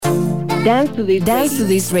Dance to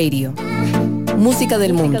this radio. Música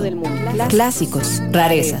del mundo. Clásicos,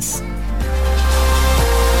 rarezas.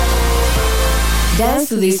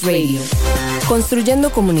 Dance to this radio.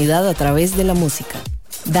 Construyendo comunidad a través de la música.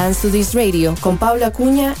 Dance to this radio con Pablo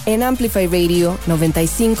Acuña en Amplify Radio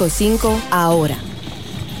 95.5 ahora.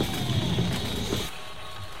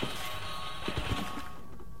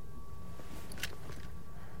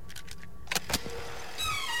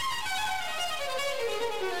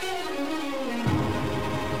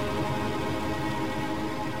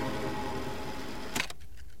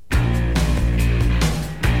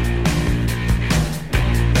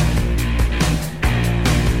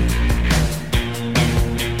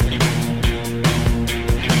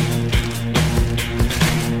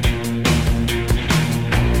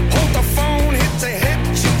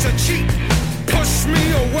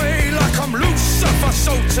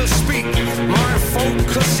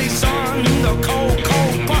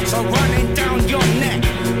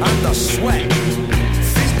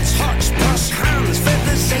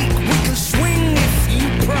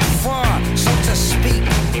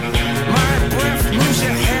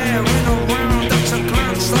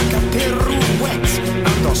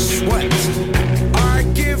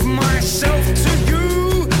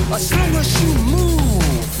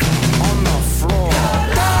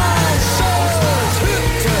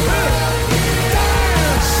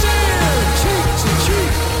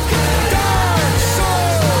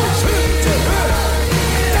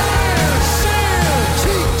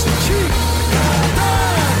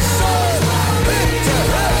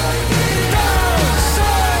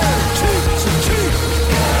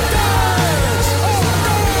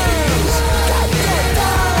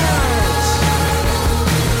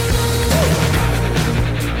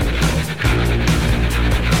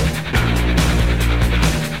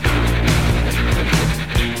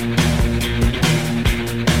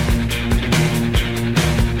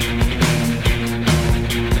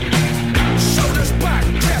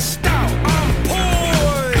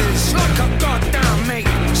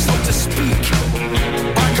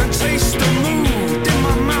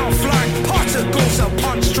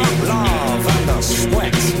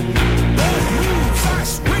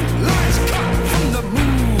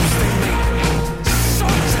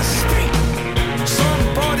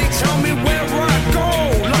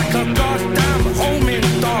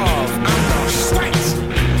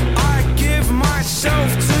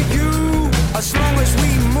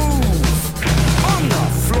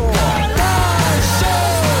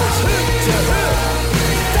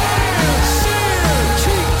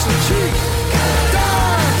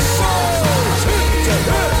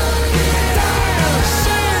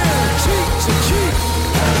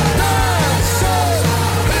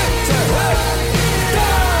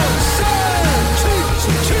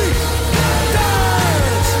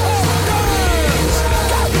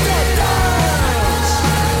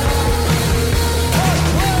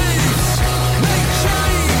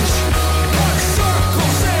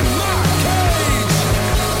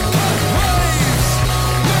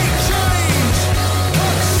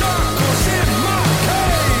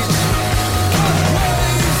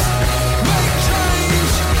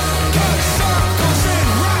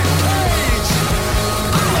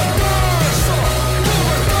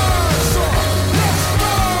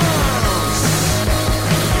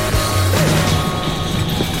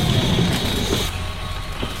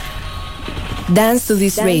 Dance to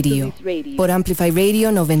this radio por Amplify Radio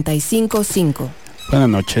 95.5. Buenas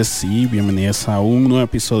noches y bienvenidos a un nuevo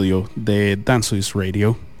episodio de Dance to this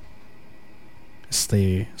Radio.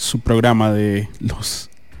 Su programa de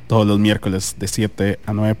todos los miércoles de 7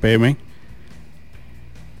 a 9 p.m.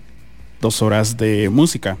 2 horas de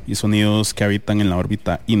música y sonidos que habitan en la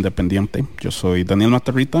órbita independiente. Yo soy Daniel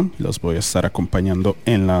Matarrita y los voy a estar acompañando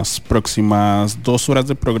en las próximas 2 horas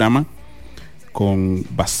de programa con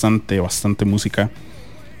bastante música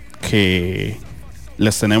que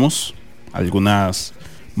les tenemos, algunas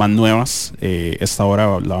más nuevas. Esta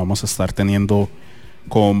hora la vamos a estar teniendo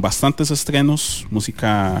con bastantes estrenos,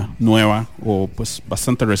 música nueva o pues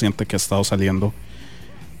bastante reciente que ha estado saliendo,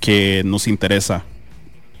 que nos interesa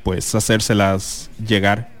pues hacérselas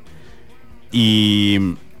llegar.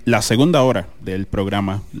 Y la segunda hora del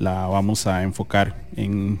programa la vamos a enfocar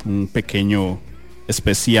en un pequeño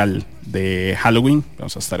especial de Halloween.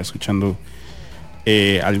 Vamos a estar escuchando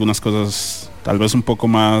algunas cosas tal vez un poco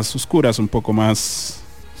más oscuras, un poco más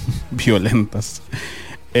violentas.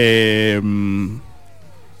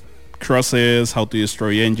 Crosses, How to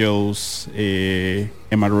Destroy Angels,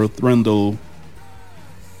 Emma Ruth Rundle,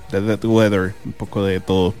 The Dead Weather, un poco de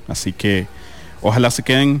todo. Así que ojalá se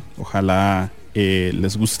queden, ojalá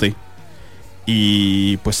les guste.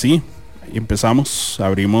 Y pues sí,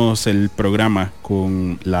 abrimos el programa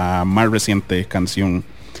con la más reciente canción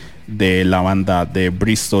de la banda de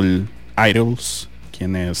Bristol Idols,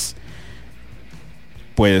 quienes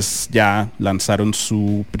pues ya lanzaron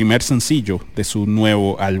su primer sencillo de su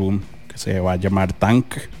nuevo álbum que se va a llamar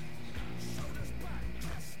Tank.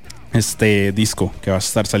 Este disco que va a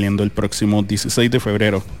estar saliendo el próximo 16 de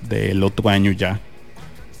febrero del otro año ya,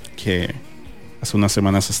 que hace unas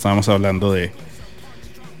semanas estábamos hablando de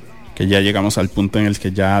que ya llegamos al punto en el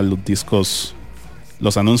que ya los discos,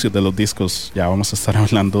 los anuncios de los discos, ya vamos a estar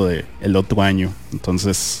hablando de el otro año.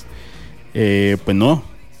 Entonces, pues no,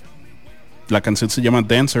 la canción se llama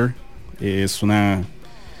Dancer. Es una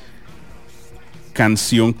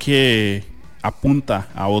canción que apunta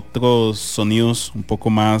a otros sonidos un poco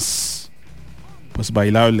más, pues,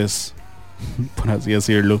 bailables, por así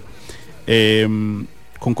decirlo,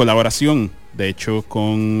 con colaboración, de hecho,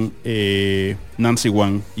 con Nancy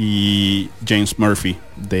Wang y James Murphy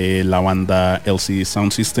de la banda LCD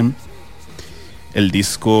Sound System. El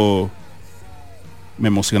disco me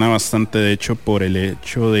emociona bastante, de hecho, por el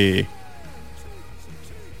hecho de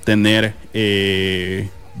tener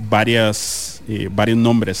varios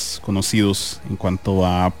nombres conocidos en cuanto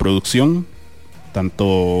a producción,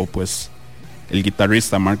 tanto pues el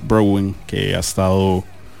guitarrista Mark Browning, que ha estado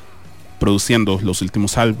produciendo los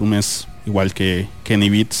últimos álbumes, igual que Kenny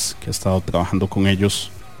Beats, que ha estado trabajando con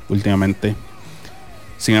ellos últimamente.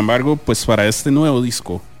 Sin embargo, pues para este nuevo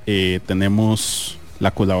disco tenemos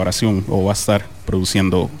la colaboración, o va a estar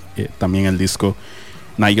produciendo también el disco,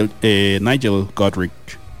 Nigel Godrich,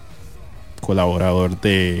 colaborador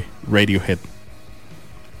de Radiohead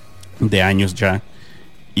de años ya.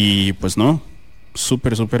 Y pues no,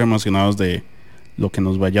 súper emocionados de lo que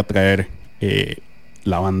nos vaya a traer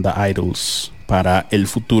la banda Idols para el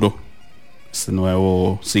futuro. Este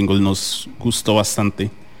nuevo single nos gustó bastante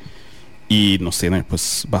y nos tiene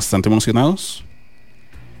pues bastante emocionados.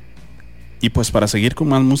 Y pues para seguir con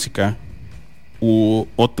más música, hubo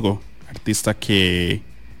otro artista que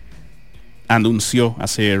anunció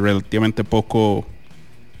hace relativamente poco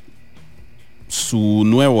su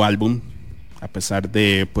nuevo álbum, a pesar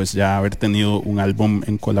de pues ya haber tenido un álbum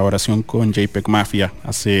en colaboración con JPEG Mafia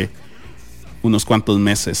hace unos cuantos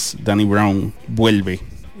meses. Danny Brown vuelve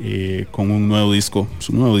con un nuevo disco,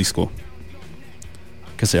 su nuevo disco,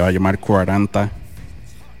 que se va a llamar 40,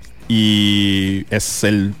 y es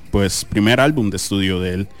el pues primer álbum de estudio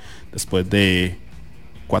de él después de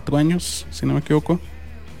 4 años, si no me equivoco,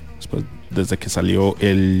 desde que salió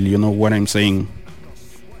el You Know What I'm Saying,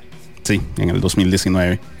 sí, en el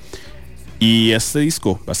 2019. Y este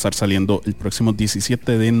disco va a estar saliendo el próximo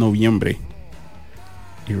 17 de noviembre.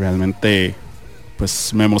 Y realmente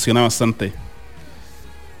pues me emociona bastante,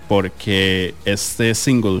 porque este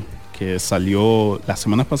single que salió la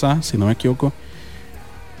semana pasada, si no me equivoco,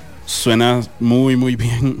 suena muy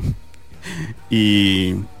bien.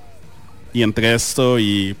 y entre esto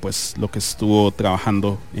y pues lo que estuvo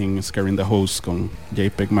trabajando en Scaring the Host con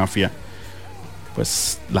JPEG Mafia,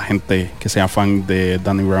 pues la gente que sea fan de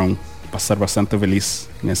Danny Brown va a estar bastante feliz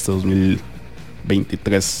en este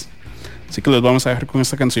 2023. Así que los vamos a dejar con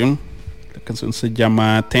esta canción. La canción se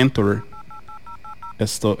llama Tentor.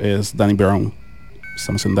 Esto es Danny Brown.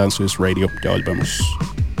 Estamos en Dance With Radio. Ya volvemos.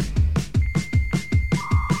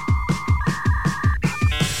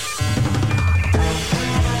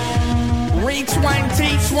 Reach one,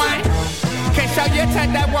 teach one. Can show you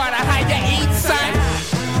to the water how you eat, son.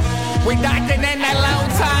 We doctored in that low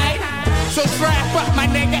tide. So strap up, my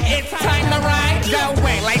nigga, it's time to ride. Go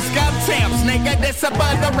away like scum champs, nigga, this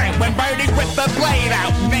above the rim. When Birdie whip the blade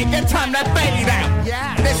out, nigga, time to fade out.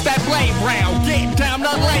 Yeah, this that blade round, get down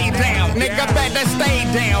to lay down. Nigga, better stay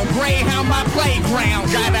down, Greyhound my playground.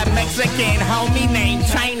 Got a Mexican homie named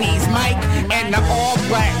Chinese Mike, and the all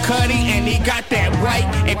black hoodie, and he got that white.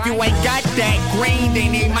 If you ain't got that green,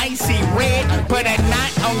 then he might see red. Put a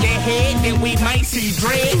knot on your head, then we might see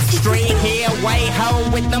dread. Straight hair, white hoe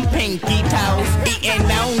with them pinky toes, eating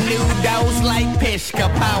no noodles like pish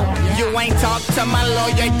kapow. You ain't talk to my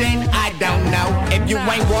lawyer, then I don't know. If you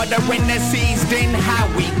ain't watering the seeds, then how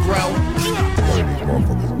we grow.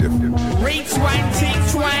 Reach one,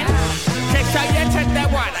 teach one. Can show you to the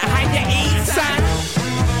water how you eat, son.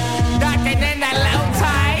 Darker than that low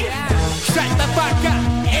tide. Shut the fuck up,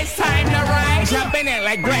 it's time to ride. Jumping in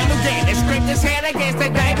like Greg Lougain, the script is head against the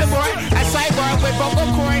diving board. A cyborg with vocal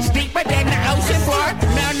cords deeper than the ocean floor.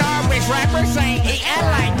 Malnourished rappers ain't eating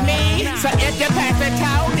like me. So if you pass the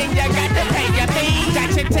toe, then you got to pay your fee.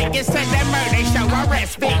 Got your tickets to the murder show,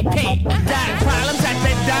 RSVP. Got problems at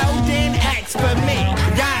the door, then ask for me.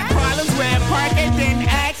 Got problems with parking, then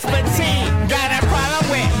ask for T. Got a problem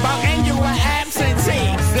with voting, you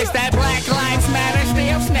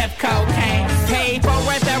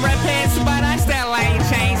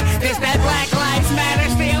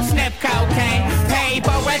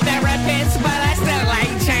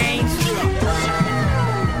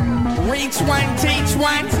Reach one, teach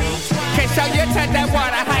one. Can show you to the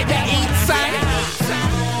water how you eat, son.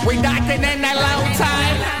 We doctored in a long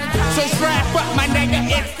time. So strap up, my nigga,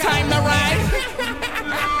 it's time to ride.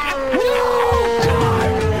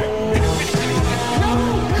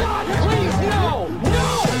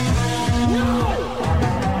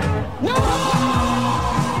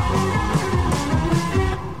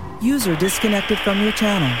 User disconnected from your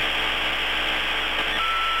channel.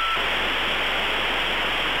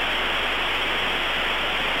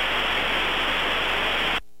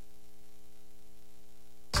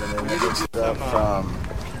 And then we get stuff from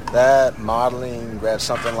that modeling, grab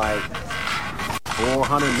something like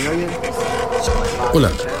 400 million. Hola,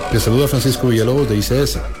 les saluda Francisco Villalobos de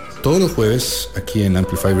ICS. Todos los jueves, aquí en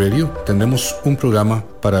Amplify Radio, tendremos un programa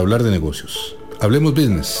para hablar de negocios. Hablemos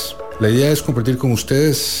Business. La idea es compartir con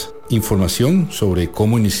ustedes información sobre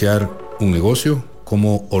cómo iniciar un negocio,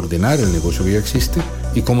 cómo ordenar el negocio que ya existe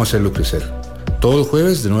y cómo hacerlo crecer. Todos los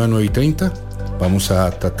jueves de 9 a 9:30 vamos a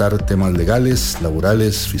tratar temas legales,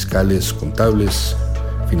 laborales, fiscales, contables,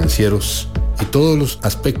 financieros y todos los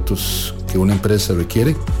aspectos que una empresa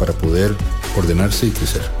requiere para poder ordenarse y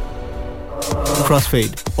crecer. Crossfade.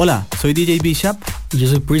 Hola, soy DJ Bishop y yo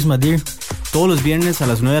soy Prisma Deer. Todos los viernes a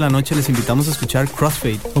las 9 de la noche les invitamos a escuchar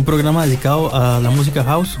Crossfade, un programa dedicado a la música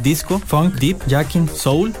house, disco, funk, deep, jacking,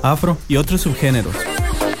 soul, afro y otros subgéneros.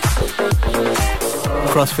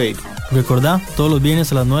 Crossfade. Recordá, todos los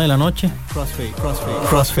viernes a las 9 de la noche. Crossfade, Crossfade,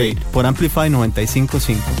 Crossfade por Amplify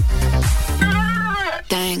 95.5.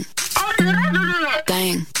 Dang.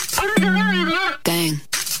 Dang. Dang.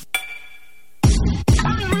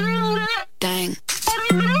 Dang.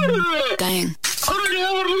 Dang.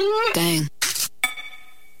 Dang.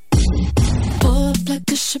 Pull up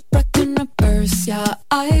like a shipwreck in reverse. Yeah,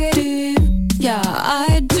 I do. Yeah,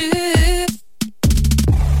 I do.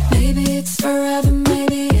 Maybe it's forever,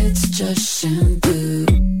 maybe it's just shampoo.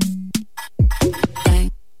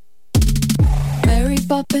 Dang. Mary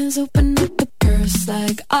Poppins open up the purse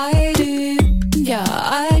like I do. Yeah,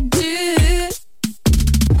 I do.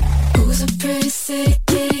 Who's a pretty city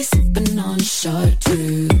kitty sipping on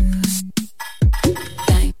chartreuse?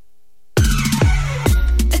 Dang.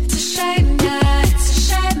 It's a shame, yeah, it's a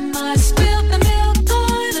shame I spilled the milk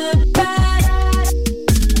on the bed.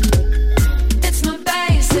 It's my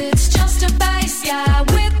base, it's just a base, yeah,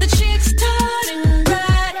 with the cheeks turning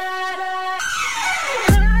red.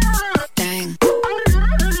 Dang.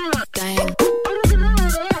 Dang. Dang.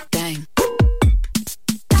 Dang.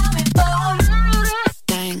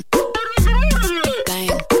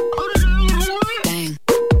 Dang.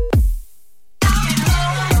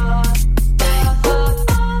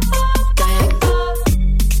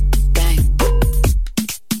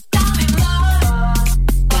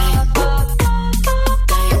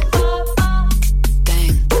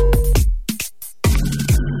 Dang.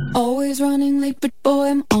 Always running late, but boy,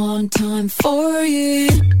 I'm on time for you.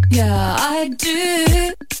 Yeah, I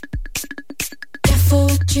do. Careful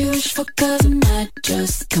what you wish for, 'cause it might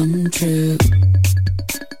just come true.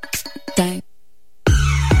 Dang.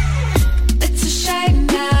 It's a shame,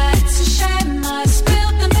 yeah, it's a shame I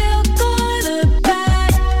spilled the milk on the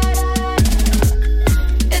bed.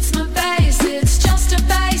 It's my face, it's just a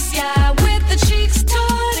face, yeah, with the cheeks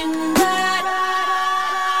turning red.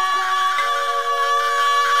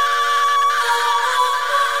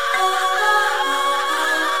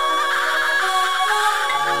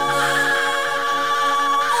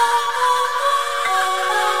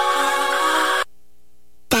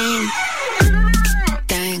 Dang.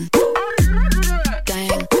 Dang. Dang.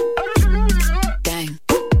 Dang. Dang. Dang.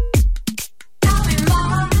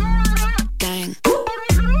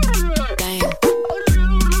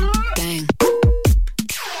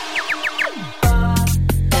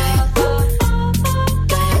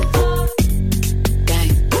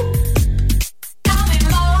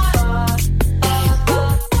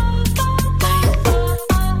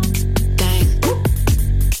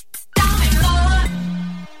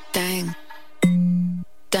 Dang. Dang.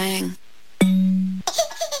 Dang.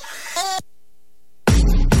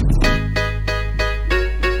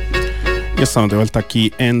 Ya estamos de vuelta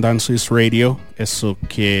aquí en Dance Is Radio. Eso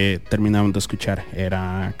que terminamos de escuchar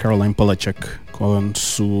era Caroline Polachek con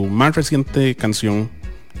su más reciente canción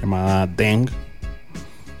llamada Dang.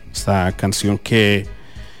 Esta canción que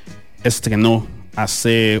estrenó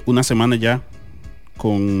hace una semana ya,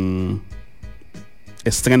 con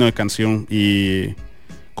estreno de canción y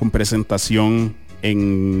con presentación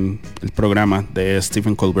en el programa de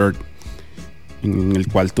Stephen Colbert, en el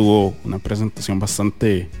cual tuvo una presentación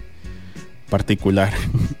bastante particular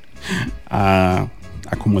a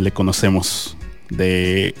como le conocemos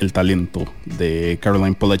de el talento de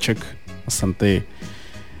Caroline Polachek. bastante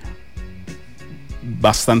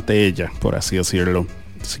ella, por así decirlo.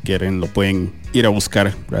 Si quieren lo pueden ir a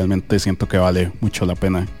buscar. Realmente siento que vale mucho la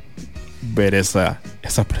pena ver esa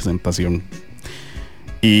presentación.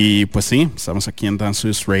 Y pues sí, estamos aquí en Dance to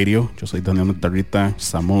This Radio. Yo soy Daniel Matarrita.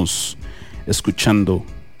 Estamos escuchando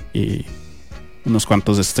unos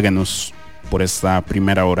cuantos estrenos por esta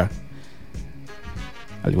primera hora.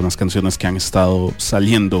 Algunas canciones que han estado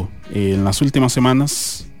saliendo en las últimas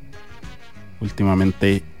semanas,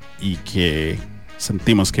 últimamente, y que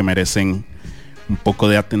sentimos que merecen un poco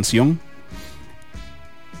de atención.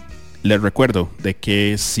 Les recuerdo de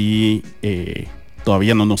que si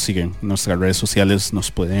todavía no nos siguen en nuestras redes sociales,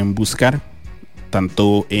 nos pueden buscar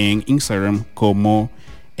tanto en Instagram como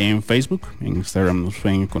en Facebook. En Instagram nos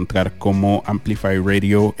pueden encontrar como Amplify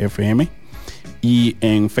Radio FM y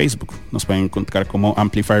en Facebook nos pueden encontrar como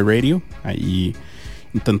Amplify Radio. Ahí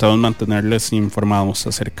intentamos mantenerles informados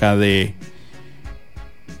acerca de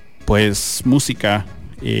pues música,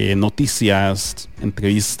 noticias,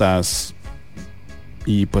 entrevistas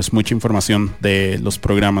y pues mucha información de los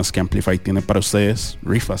programas que Amplify tiene para ustedes.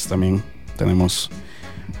 Rifas también tenemos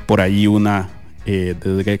por ahí una de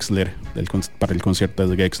Drexler para el concierto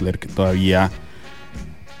de Drexler, que todavía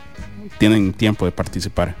tienen tiempo de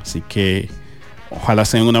participar, así que ojalá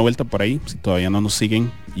se den una vuelta por ahí si todavía no nos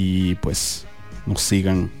siguen, y pues nos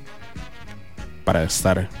sigan para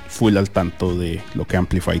estar full al tanto de lo que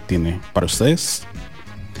Amplify tiene para ustedes.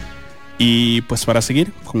 Y pues para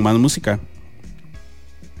seguir con más música,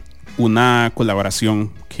 una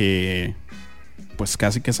colaboración que pues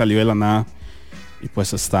casi que salió de la nada y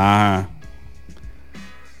pues está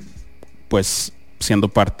pues siendo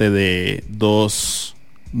parte de dos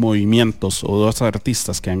movimientos o dos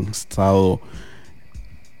artistas que han estado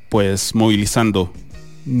pues movilizando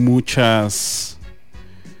muchas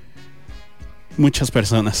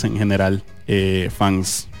personas en general,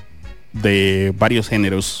 fans de varios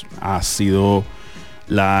géneros. Ha sido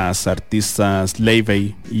las artistas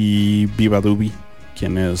Leivey y Viva Dubi,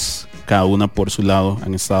 quienes cada una por su lado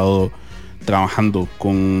han estado trabajando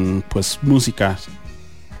con pues música.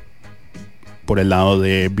 Por el lado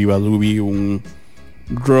de Viva Dubi, un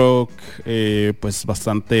rock pues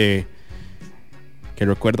bastante, que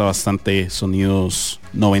recuerda bastante sonidos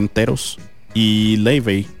noventeros, y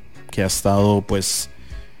Leivey, que ha estado pues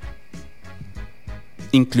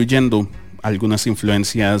incluyendo algunas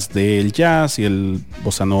influencias del jazz y el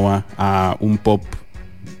bossa nova a un pop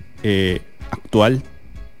actual,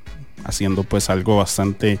 haciendo pues algo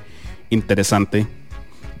bastante interesante.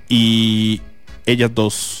 Y ellas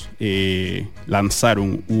dos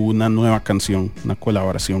lanzaron una nueva canción, una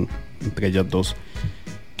colaboración entre ellas dos,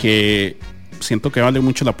 que siento que vale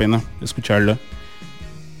mucho la pena escucharla,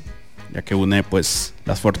 ya que une pues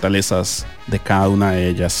las fortalezas de cada una de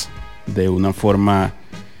ellas de una forma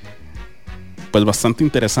pues bastante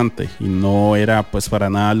interesante, y no era pues para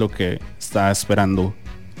nada lo que estaba esperando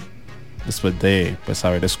después de pues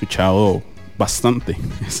haber escuchado bastante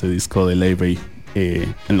ese disco de Leivey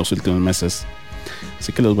en los últimos meses.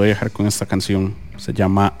 Así que los voy a dejar con esta canción, se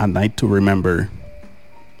llama A Night to Remember.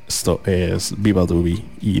 Esto es Viva Dubi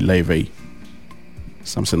y Leivey.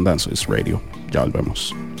 Estamos en Dance to This Radio, ya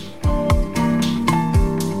volvemos.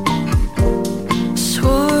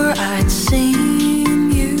 Swore I'd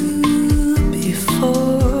seen you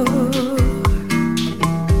before,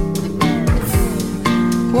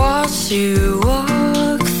 watched you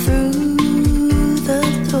walk through the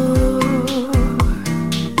door.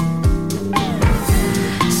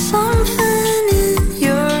 Something in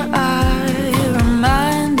your eye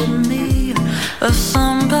reminded me of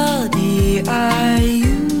somebody I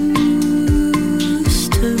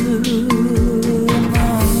used to.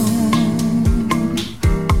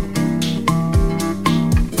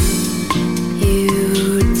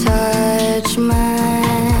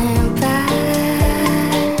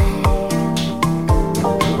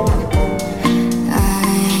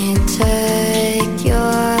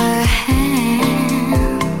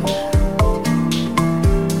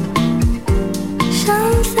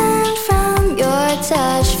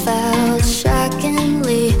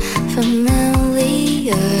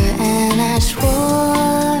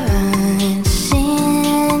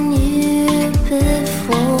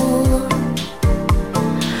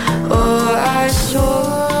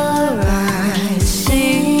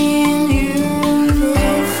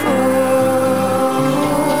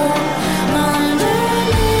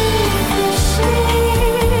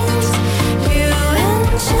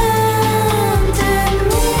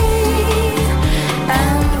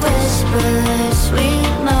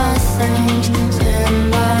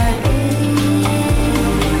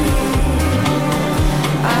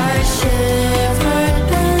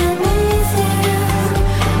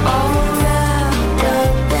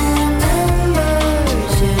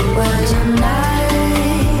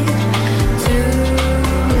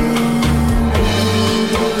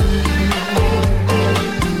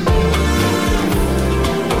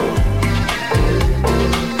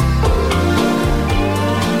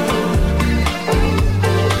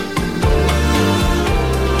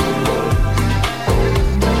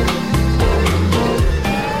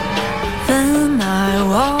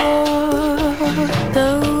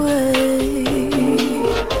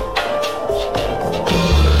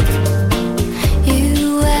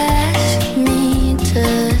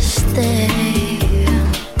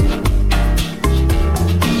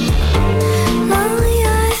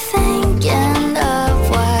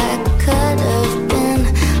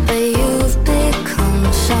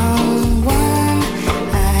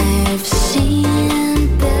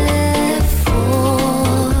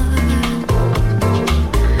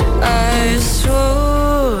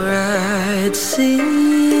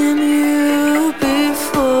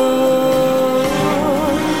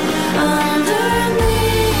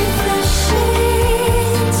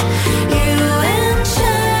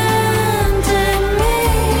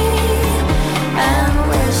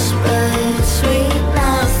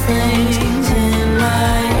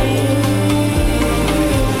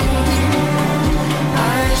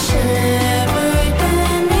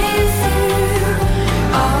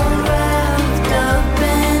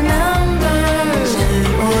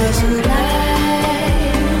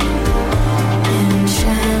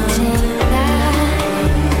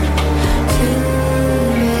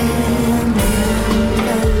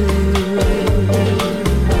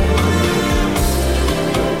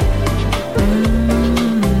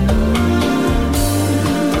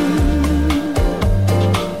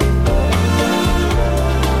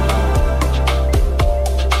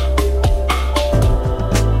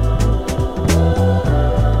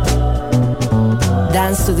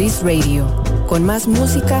 to This Radio, con más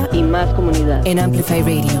música y más comunidad en Amplify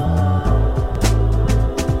Radio.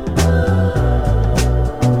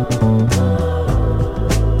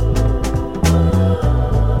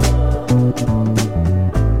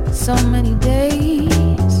 So many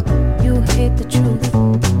days you hate the truth,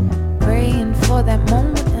 praying for that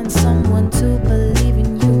moment and someone to believe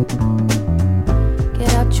in you.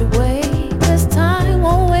 Get out your way, this time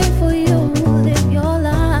won't wait for you. Live your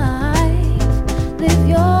life, live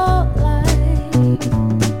your life.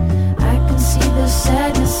 I can see the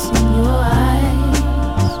sadness in your eyes,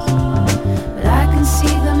 but I can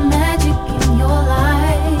see the magic in your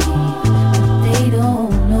life, but they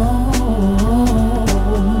don't know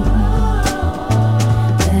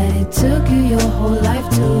that it took you your whole life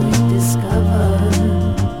to rediscover.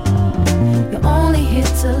 You're only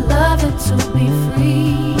here to love and to be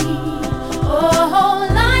free. Oh,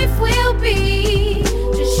 life will be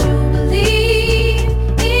just you believe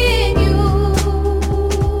in you.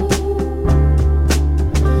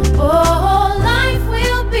 Oh, life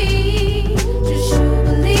will be just you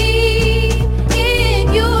believe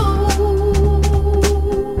in you.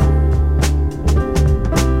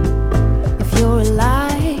 If you're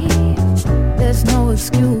alive, there's no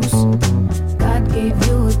excuse. God gave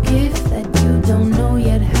you a gift that you don't know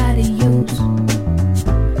yet how to use.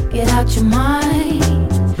 Get out your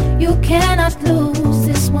mind, you cannot lose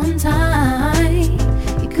this one time.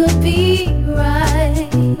 It could be right.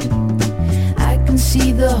 I can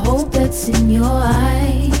see the hope that's in your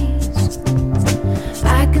eyes.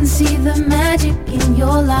 I can see the magic in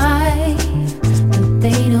your life, but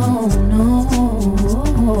they don't know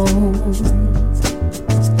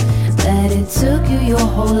that it took you your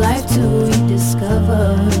whole life to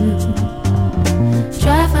rediscover.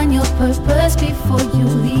 Try find your purpose before you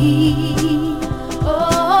leave.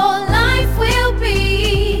 Oh, life will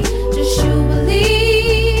be just you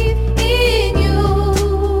believe in you.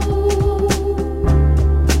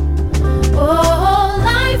 Oh,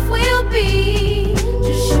 life will be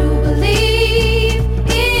just you believe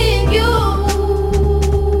in you.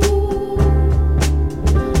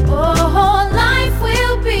 Oh, life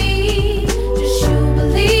will be just you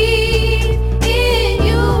believe in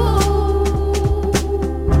you.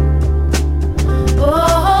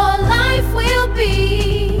 Oh, life will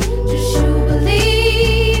be just you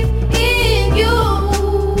believe in you.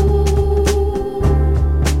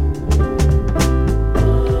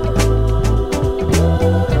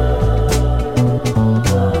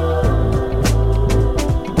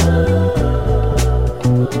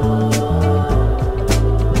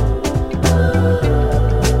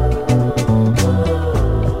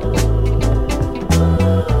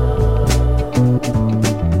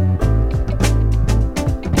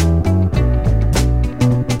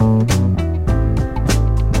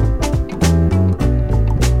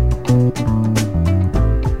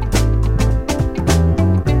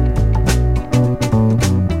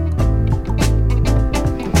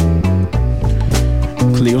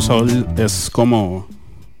 Clio Soul es como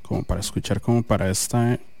para escuchar como para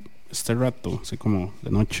este rato, así como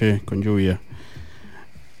de noche con lluvia.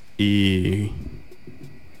 Y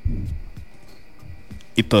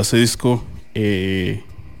todo ese disco de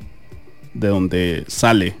donde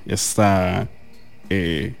sale esta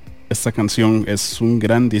canción es un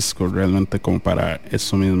gran disco realmente como para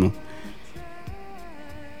eso mismo.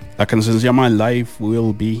 La canción se llama Life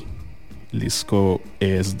Will Be. El disco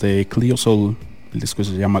es de Clio Soul. El disco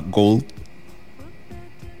se llama Gold.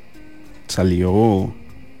 Salió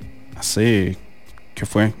hace, ¿qué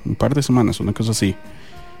fue? Un par de semanas, una cosa así.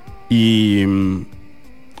 Y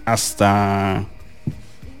hasta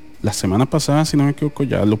la semana pasada, si no me equivoco,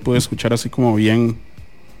 ya lo pude escuchar así como bien.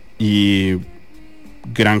 Y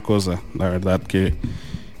gran cosa, la verdad que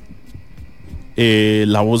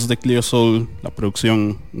la voz de Clio Soul, la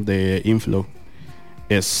producción de Inflow,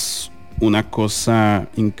 es una cosa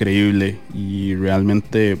increíble y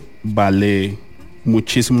realmente vale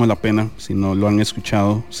muchísimo la pena si no lo han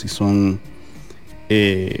escuchado, si son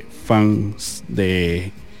fans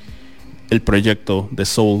de el proyecto de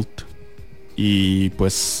Salt y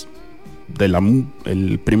pues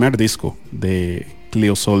el primer disco de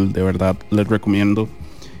Clio Soul. De verdad les recomiendo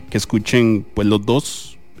que escuchen pues los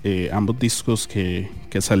dos, ambos discos que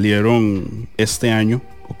salieron este año,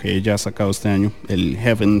 o que ella ha sacado este año, el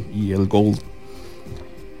Heaven y el Gold.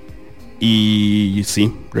 Y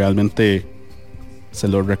sí, realmente se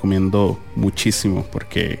los recomiendo muchísimo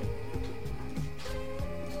porque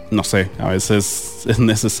no sé, a veces es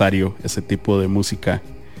necesario ese tipo de música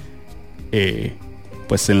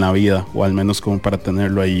pues en la vida, o al menos como para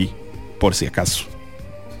tenerlo ahí por si acaso.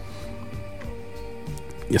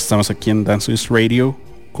 Y estamos aquí en Dance With Radio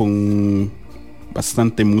con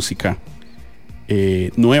bastante música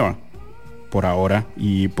nueva por ahora,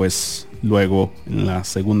 y pues luego en la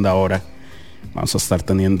segunda hora vamos a estar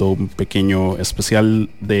teniendo un pequeño especial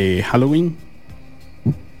de Halloween,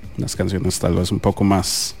 unas canciones tal vez un poco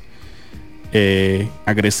más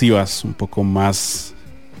agresivas, un poco más,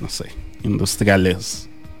 no sé, industriales.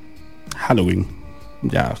 Halloween,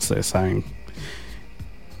 ya ustedes saben.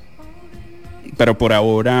 Pero por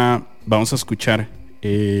ahora vamos a escuchar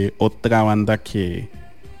otra banda que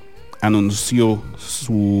anunció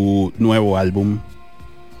su nuevo álbum,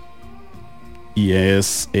 y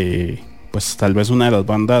es pues tal vez una de las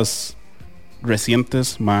bandas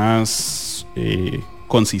recientes más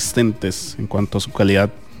consistentes en cuanto a su calidad,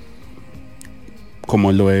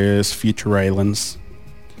 como lo es Future Islands,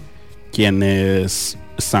 quienes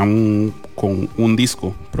están con un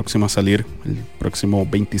disco próximo a salir el próximo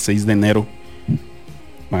 26 de enero.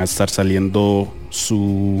 Va a estar saliendo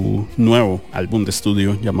su nuevo álbum de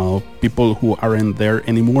estudio llamado People Who Aren't There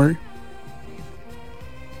Anymore.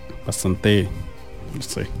 Bastante, no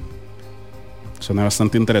sé, suena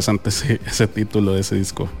bastante interesante ese título de ese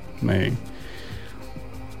disco.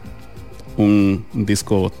 Un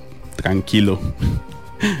disco tranquilo.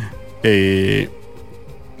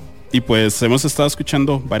 Y pues hemos estado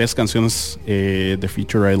escuchando varias canciones de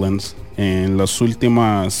Future Islands en los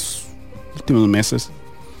últimos meses.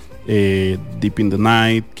 Deep in the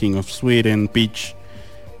Night, King of Sweden, Peach,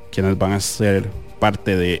 quienes van a ser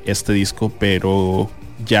parte de este disco, pero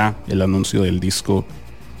ya el anuncio del disco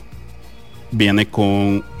viene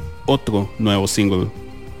con otro nuevo single,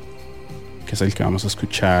 que es el que vamos a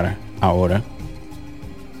escuchar ahora.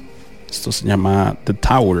 Esto se llama The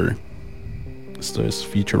Tower. Esto es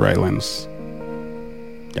Future Islands.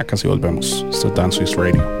 Ya casi volvemos. Esto es Dance With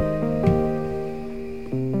Radio.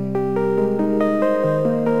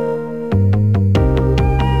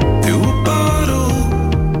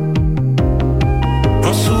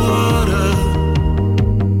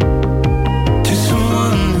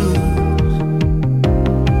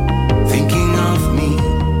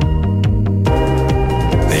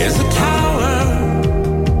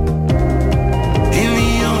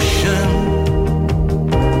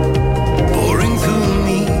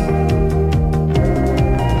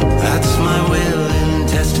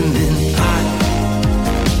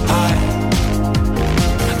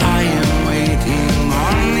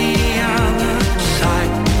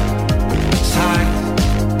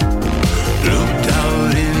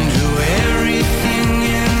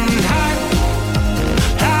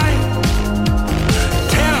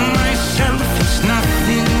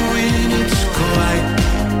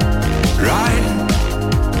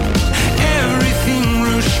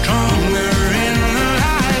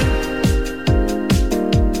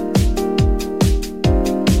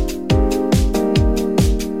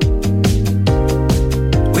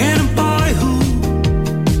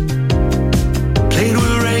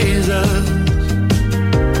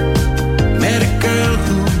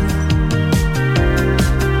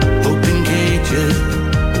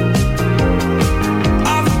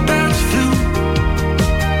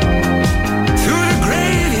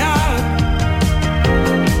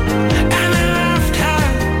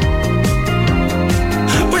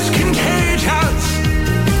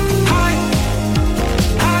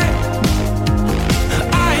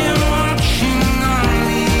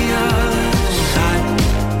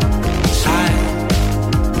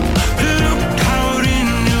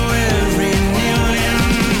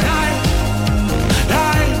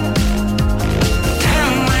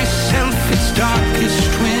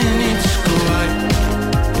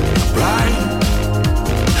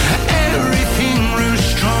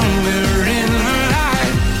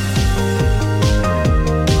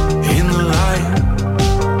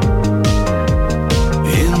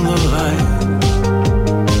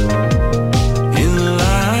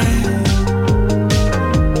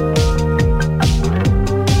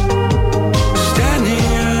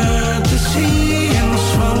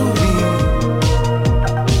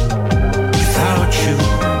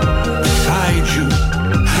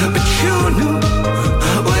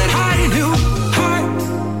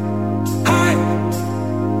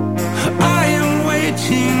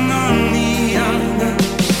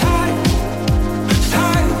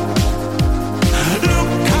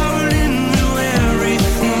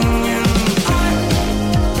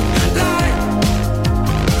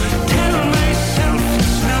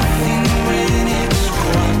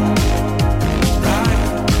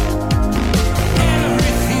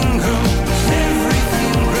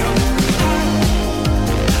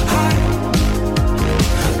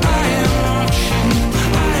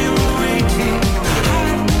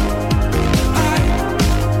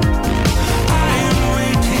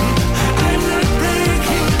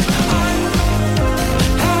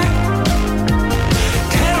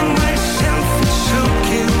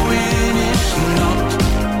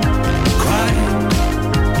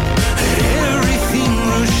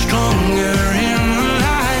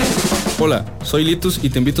 soy Litus y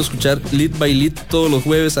te invito a escuchar Lead by Lead todos los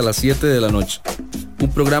jueves a las 7 de la noche. Un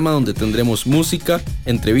programa donde tendremos música,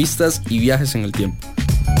 entrevistas y viajes en el tiempo.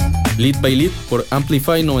 Lead by Lead por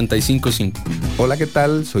Amplify 95.5. Hola, ¿qué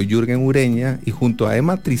tal? Soy Jürgen Ureña y junto a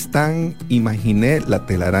Emma Tristán imaginé La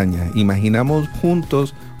Telaraña. Imaginamos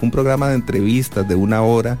juntos un programa de entrevistas de 1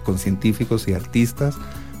 hora con científicos y artistas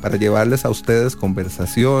para llevarles a ustedes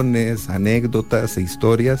conversaciones, anécdotas e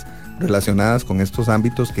historias relacionadas con estos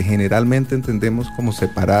ámbitos que generalmente entendemos como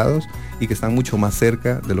separados y que están mucho más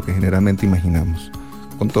cerca de lo que generalmente imaginamos.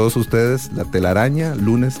 Con todos ustedes, La Telaraña,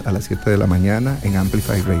 lunes a las 7 de la mañana en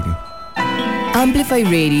Amplify Radio. Amplify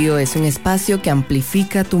Radio es un espacio que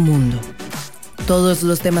amplifica tu mundo. Todos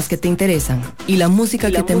los temas que te interesan y la música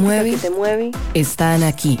que te mueve están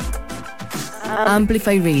aquí.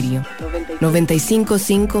 Amplify Radio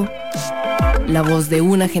 95.5, la voz de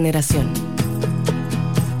una generación.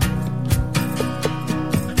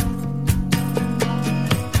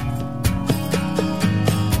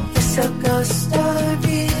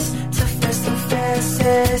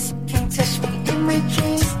 Can't touch me in my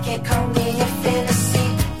dreams, can't call me a fantasy.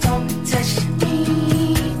 Don't touch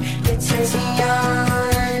me, it turns me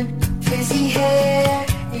on. Frizzy hair,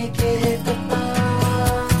 you can hit the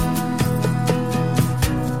ball.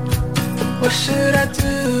 What should I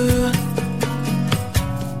do?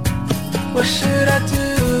 What should I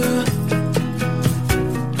do?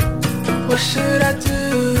 What should I do?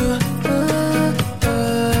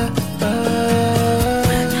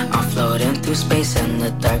 Space in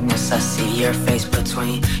the darkness, I see your face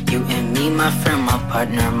between you and me, my friend, my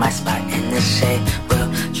partner, my spot in the shade.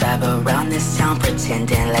 We'll drive around this town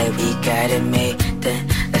pretending like we got it made. Then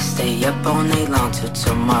let's stay up all night long till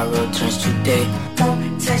tomorrow turns to day.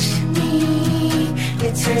 Don't touch me,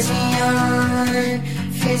 it turns me on.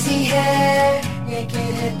 Frizzy hair, you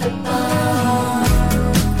can hit the ball.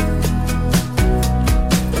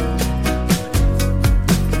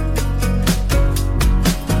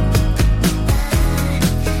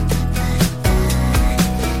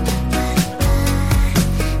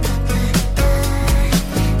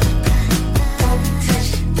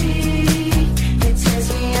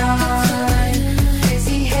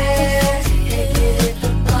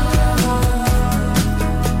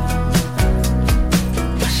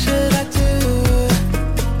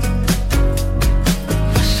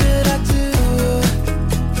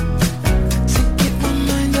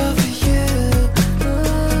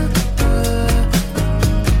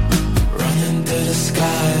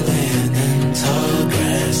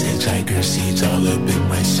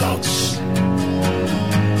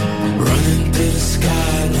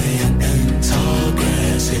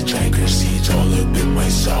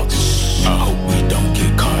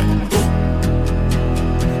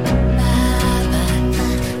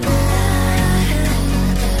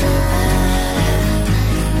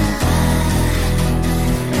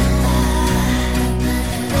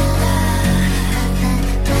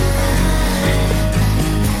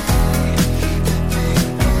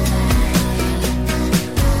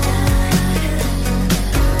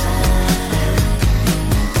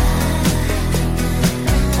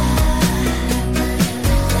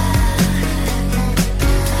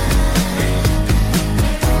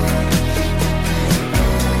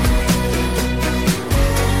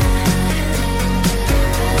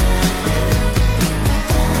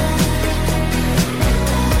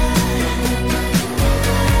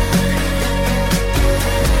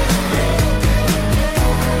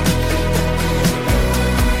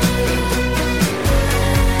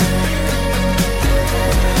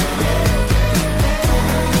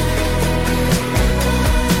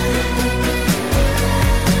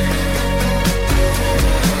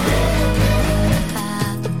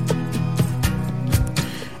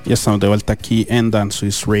 Ya estamos de vuelta aquí en Dance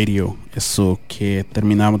With Radio. Eso que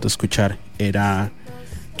terminamos de escuchar era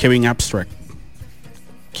Kevin Abstract,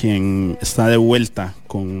 quien está de vuelta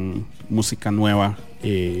con música nueva,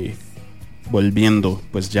 volviendo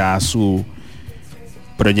pues ya a su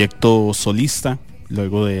proyecto solista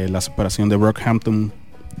luego de la separación de Brockhampton.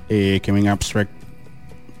 Kevin Abstract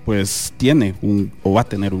pues tiene o va a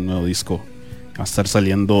tener un nuevo disco. Va a estar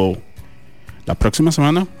saliendo la próxima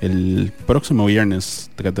semana, el próximo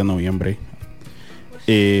viernes 3 de noviembre.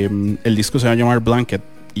 El disco se va a llamar Blanket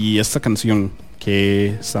y esta canción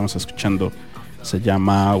que estamos escuchando se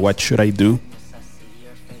llama What Should I Do,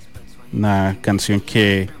 una canción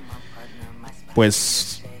que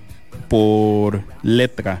pues por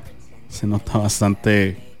letra se nota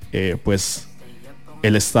bastante pues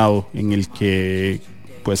el estado en el que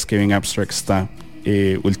pues Kevin Abstract está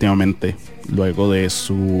últimamente luego de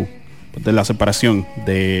la separación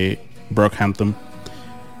de Brockhampton.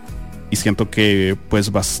 y siento que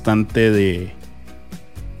pues bastante de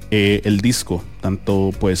el disco,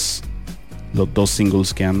 tanto pues los 2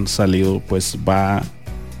 singles que han salido, pues va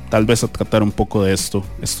tal vez a tratar un poco de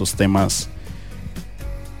estos temas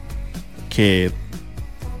que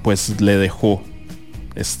pues le dejó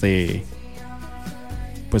este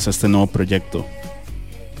nuevo proyecto.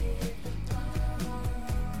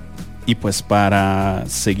 Y pues para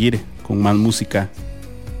seguir con más música,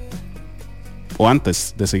 o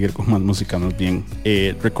antes de seguir con más música más bien,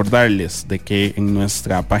 recordarles de que en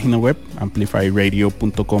nuestra página web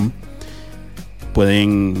amplifyradio.com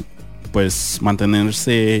pueden pues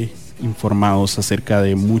mantenerse informados acerca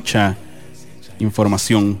de mucha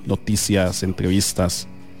información, noticias, entrevistas,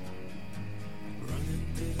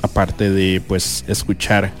 aparte de pues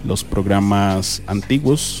escuchar los programas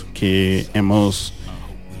antiguos que hemos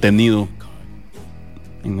tenido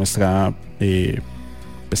en nuestra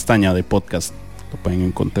pestaña de podcast. Lo pueden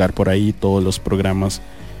encontrar por ahí todos los programas,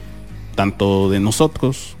 tanto de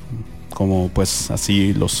nosotros como pues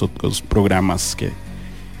así los otros programas que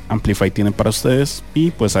Amplify tiene para ustedes,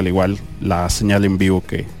 y pues al igual la señal en vivo,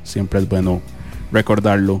 que siempre es bueno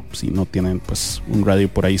recordarlo. Si no tienen pues un radio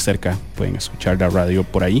por ahí cerca, pueden escuchar la radio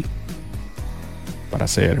por ahí para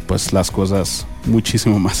hacer pues las cosas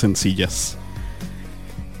muchísimo más sencillas.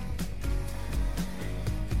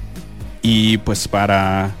 Y pues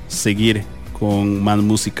para seguir con más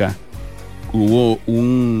música, hubo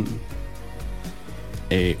unos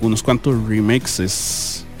cuantos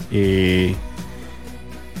remixes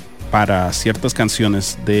para ciertas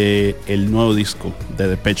canciones de el nuevo disco de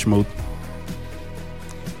Depeche Mode.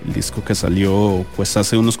 El disco que salió pues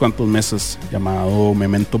hace unos cuantos meses, llamado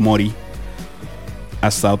Memento Mori, ha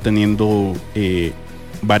estado teniendo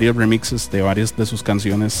varios remixes de varias de sus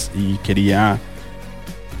canciones, y quería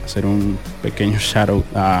hacer un pequeño shoutout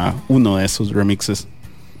a uno de esos remixes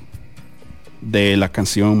de la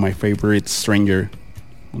canción My Favorite Stranger,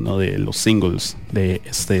 uno de los singles de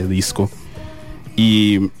este disco.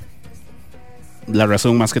 Y la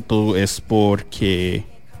razón más que todo es porque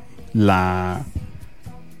la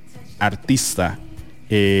artista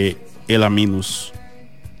Ella Minus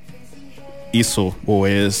hizo o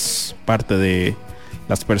es parte de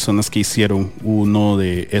las personas que hicieron uno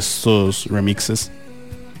de estos remixes.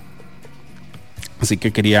 Así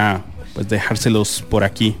que quería pues dejárselos por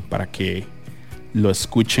aquí para que lo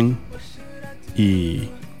escuchen y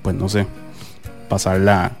pues no sé,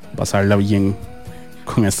 pasarla bien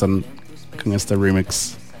con este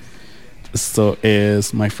remix. Esto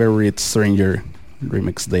es My Favorite Stranger,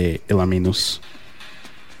 remix de Ella Minus.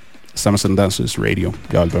 Estamos en Dancers Radio,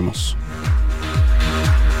 ya volvemos.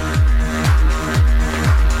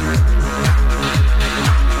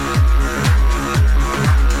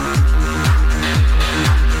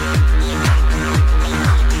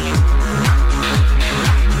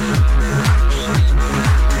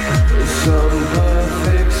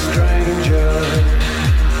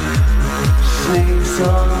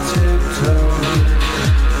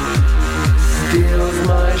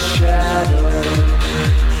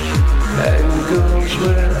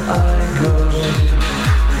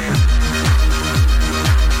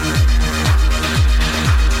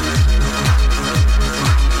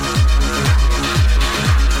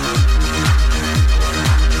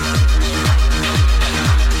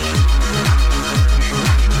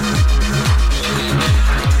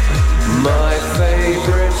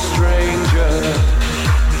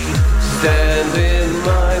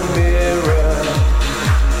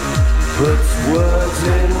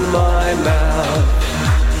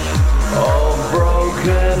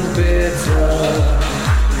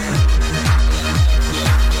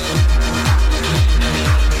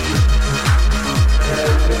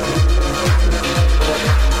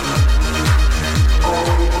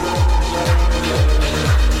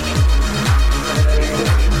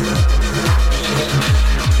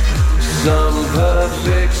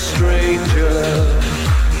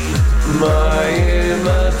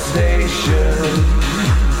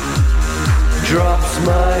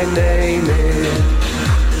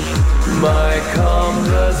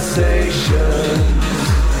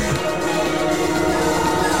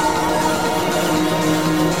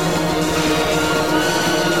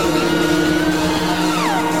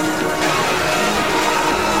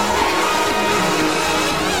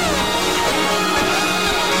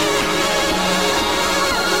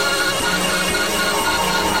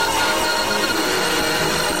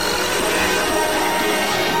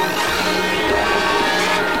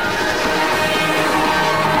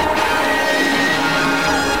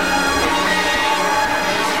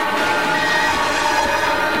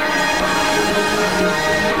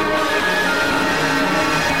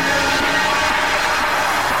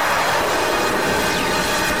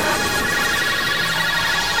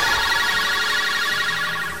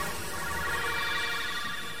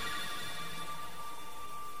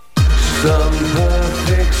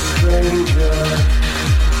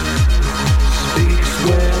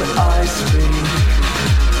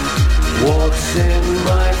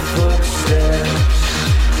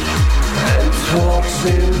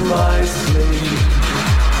 my sleep.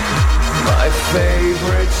 My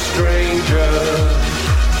favorite stranger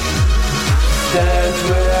stands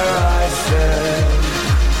where I stand,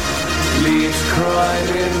 leaves crime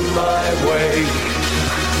in my wake.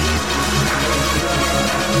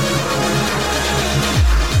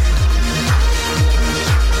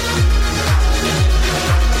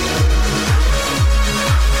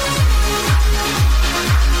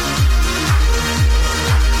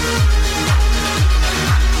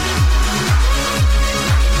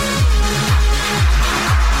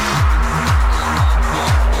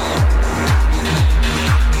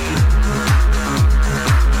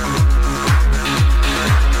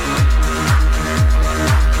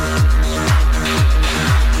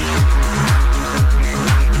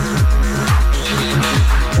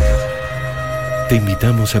 Te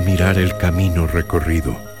invitamos a mirar el camino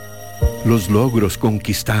recorrido, los logros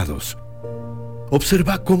conquistados.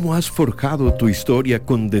 Observa cómo has forjado tu historia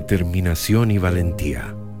con determinación y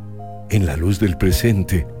valentía. En la luz del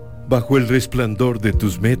presente, bajo el resplandor de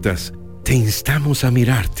tus metas, te instamos a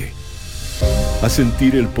mirarte, a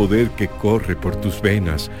sentir el poder que corre por tus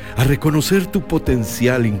venas, a reconocer tu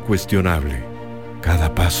potencial incuestionable.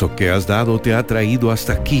 Cada paso que has dado te ha traído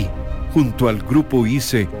hasta aquí. Junto al Grupo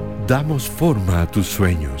ICE, damos forma a tus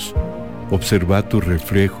sueños. Observa tu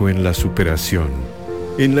reflejo en la superación,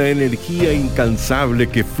 en la energía incansable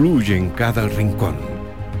que fluye en cada rincón.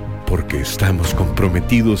 Porque estamos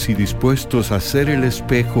comprometidos y dispuestos a ser el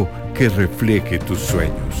espejo que refleje tus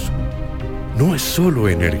sueños. No es solo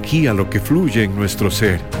energía lo que fluye en nuestro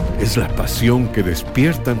ser, es la pasión que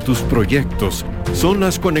despiertan tus proyectos, son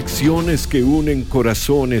las conexiones que unen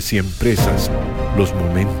corazones y empresas, los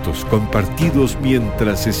momentos compartidos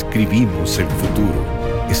mientras escribimos el futuro.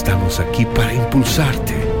 Estamos aquí para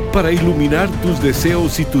impulsarte, para iluminar tus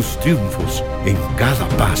deseos y tus triunfos. En cada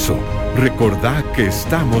paso, recordá que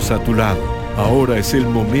estamos a tu lado. Ahora es el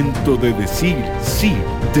momento de decir sí,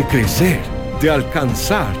 de crecer, de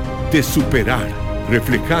alcanzar, de superar,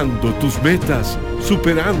 reflejando tus metas,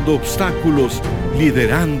 superando obstáculos,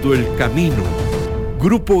 liderando el camino.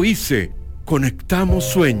 Grupo ICE, conectamos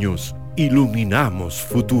sueños, iluminamos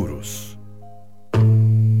futuros.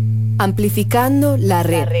 Amplificando la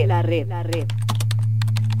red.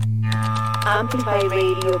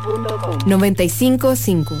 Amplifyradio.com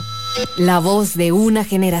 95.5. La voz de una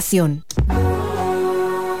generación.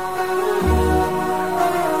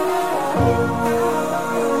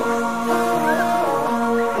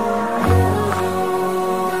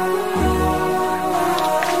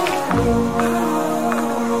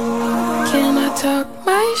 Can I talk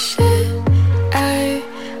my shit?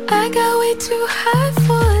 I got way too high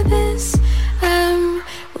for this. I'm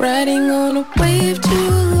riding on a wave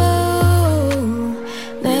too low.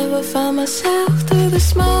 Never found myself through the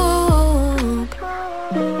smoke.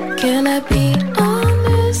 Can I be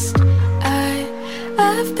honest?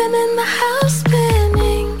 I've been in the house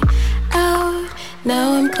spinning out.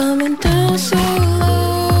 Now I'm coming down so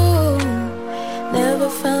low. Never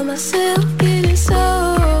found myself getting so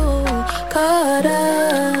caught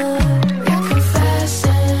up. You're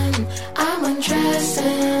confessing, I'm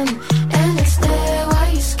undressing, and it's there.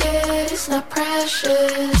 Why you scared? It's not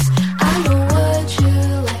precious. I know what you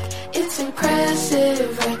like, it's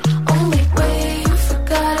impressive, right? Only way you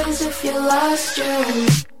forgot is if you lost your.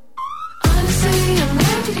 Honestly, I'm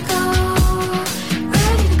ready to go,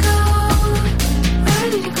 ready to go,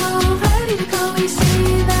 ready to go, ready to go. You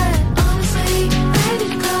see that? Honestly, ready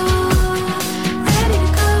to go, ready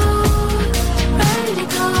to go, ready to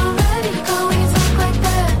go, ready to go. You talk like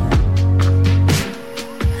that.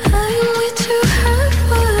 I'm way too high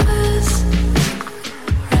for this.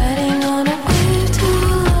 Riding on a wave too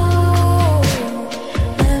low.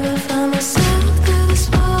 Never found myself through the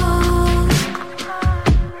smoke.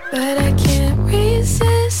 But I can't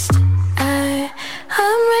resist.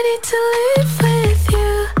 I'm ready to live with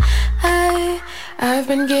you. I've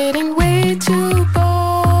been getting way too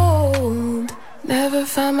bold. Never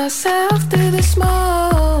found myself through the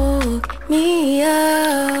smoke. Me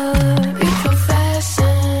up. You're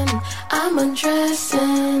confessing, I'm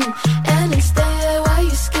undressing, and it's there. Why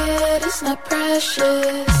you scared? It's not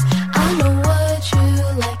precious. I know what you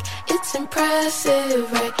like, it's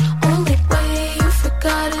impressive, right? Only way you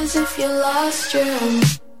forgot is if you lost your own.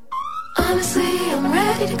 Honestly, I'm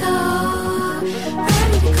ready to go,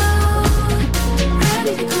 ready to go,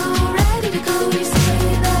 ready to go, ready to go. You say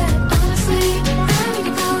that. Honestly, ready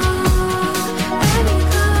to go, ready to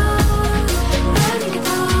go, ready to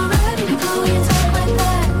go, ready to go. You talk like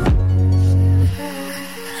that.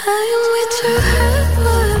 I am way too high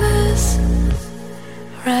for this.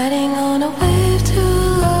 Riding on a wave too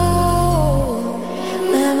low.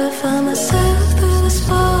 Never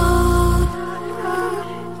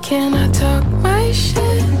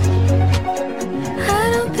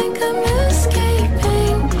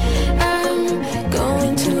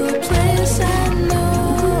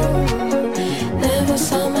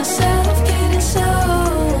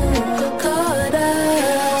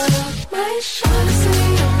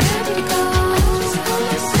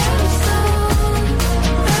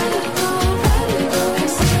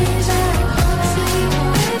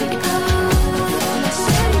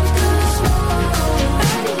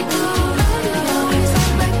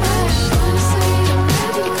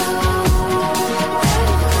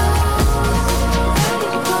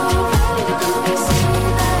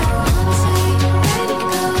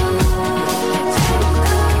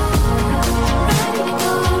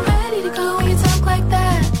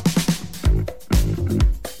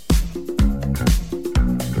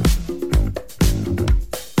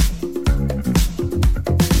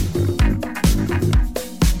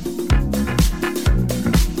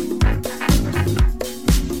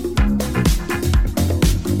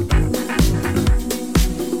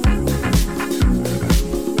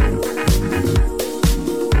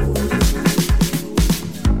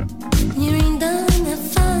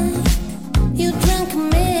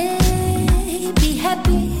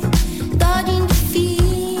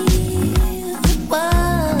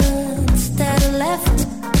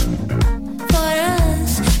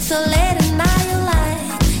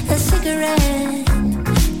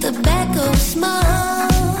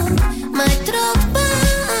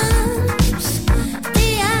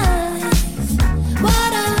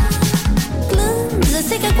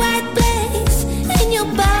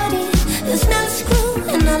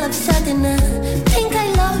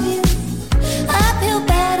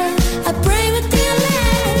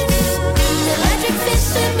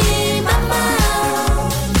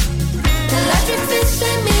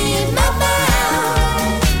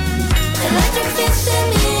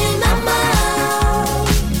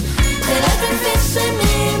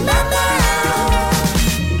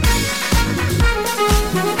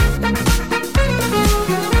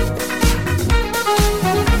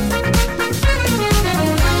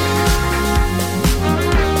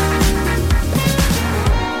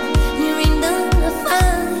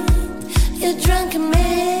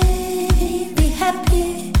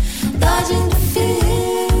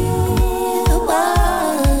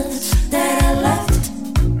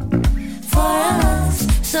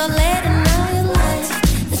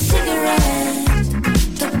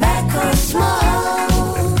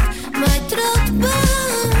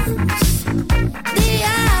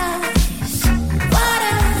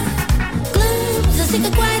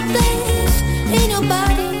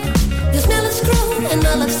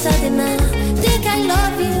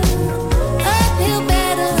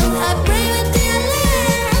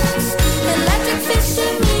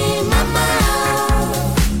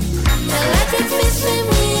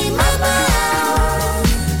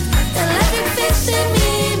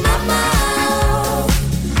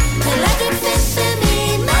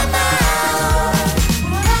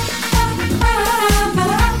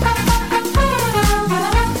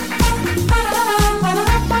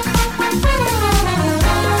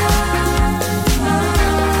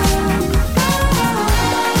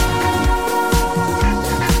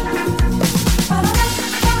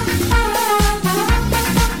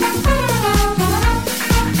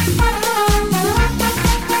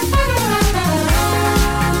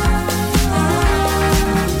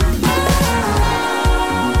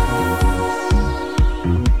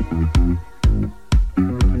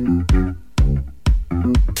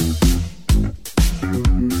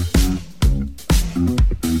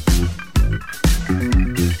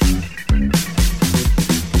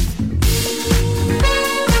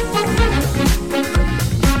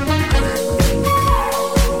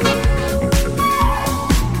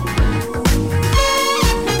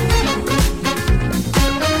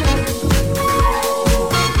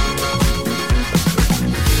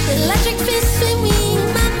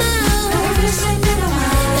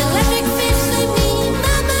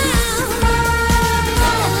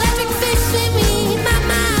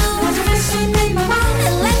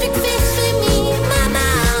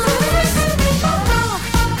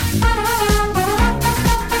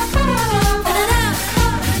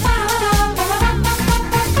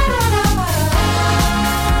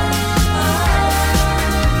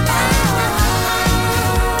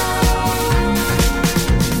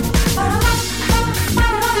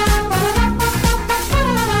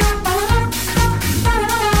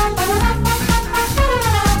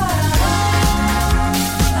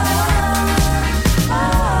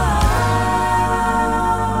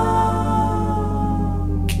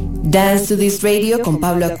Dance to This Radio con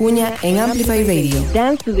Pablo Acuña en Amplify Radio.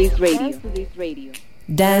 Dance to This Radio.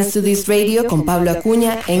 Dance to This Radio con Pablo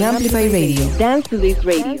Acuña en Amplify Radio. Dance to This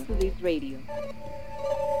Radio.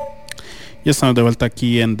 Ya estamos de vuelta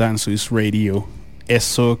aquí en Dance to This Radio.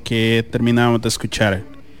 Eso que terminamos de escuchar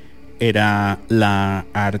era la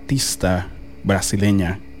artista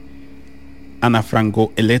brasileña Ana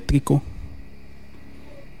Frango Elétrico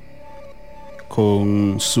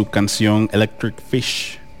con su canción Electric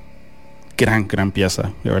Fish. Gran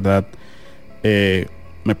pieza, de verdad.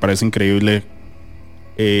 Me parece increíble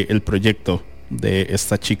el proyecto de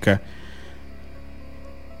esta chica.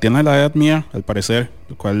 Tiene la edad mía, al parecer,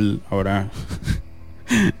 lo cual ahora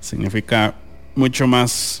significa mucho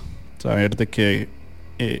más saber de que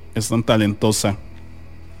es tan talentosa.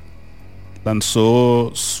 Lanzó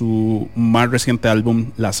su más reciente álbum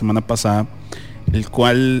la semana pasada, el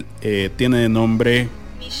cual tiene de nombre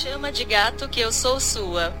Me chama de gato que eu sou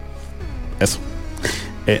sua. Eso.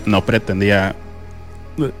 No pretendía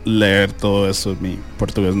leer todo eso. Mi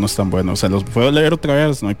portugués no es tan bueno. O sea, los puedo leer otra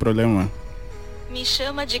vez, no hay problema. Me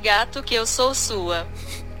chama de gato que eu sou sua.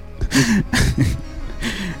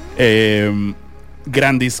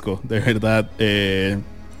 Gran disco, de verdad.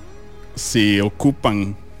 Si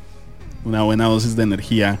ocupan una buena dosis de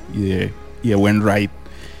energía y de buen ride,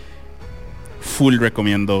 full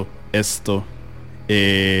recomiendo esto.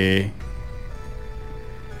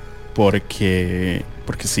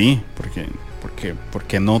 Porque sí,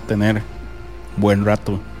 porque no tener buen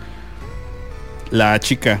rato. La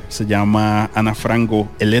chica se llama Ana Frango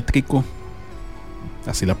Elétrico,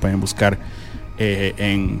 así la pueden buscar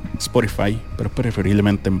en Spotify, pero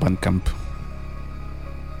preferiblemente en Bandcamp.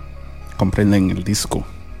 Comprenlen el disco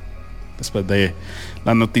después de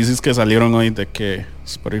las noticias que salieron hoy de que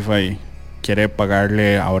Spotify quiere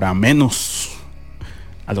pagarle ahora menos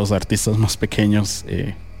a los artistas más pequeños.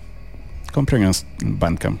 Compren en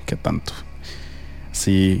Bandcamp, que tanto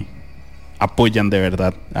si apoyan de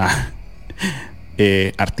verdad a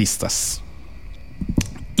artistas.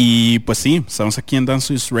 Y pues sí, estamos aquí en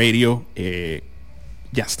Dance With Radio.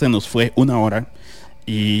 Ya se nos fue una hora,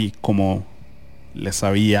 y como les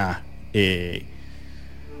había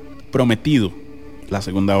prometido, la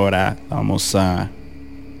segunda hora la vamos a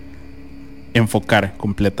enfocar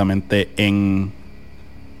completamente en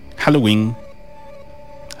Halloween.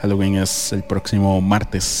 Halloween es el próximo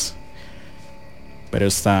martes, pero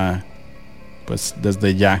pues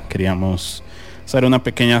desde ya queríamos hacer una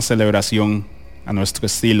pequeña celebración a nuestro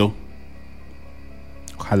estilo.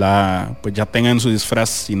 Ojalá pues ya tengan su disfraz.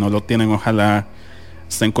 Si no lo tienen, ojalá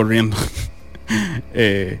estén corriendo.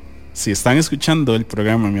 Si están escuchando el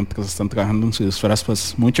programa mientras están trabajando en su disfraz,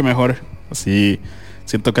 pues mucho mejor. Así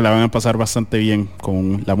siento que la van a pasar bastante bien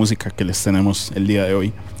con la música que les tenemos el día de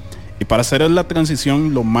hoy. Y para hacer la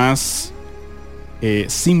transición lo más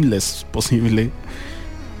seamless posible,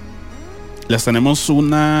 les tenemos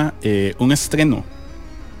un estreno.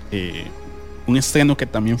 Un estreno que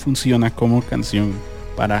también funciona como canción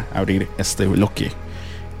para abrir este bloque.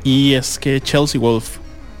 Y es que Chelsea Wolfe,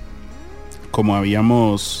 como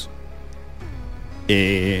habíamos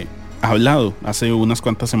hablado hace unas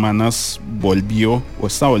cuantas semanas, volvió o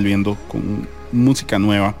está volviendo con música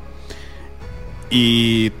nueva.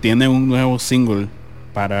 Y tiene un nuevo single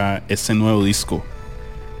para ese nuevo disco.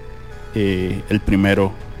 El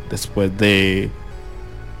primero después de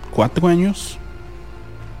 4 años.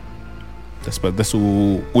 Después de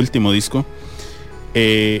su último disco.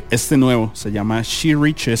 Este nuevo se llama She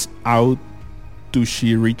Reaches Out to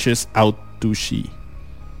She.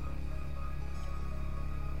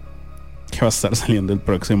 Que va a estar saliendo el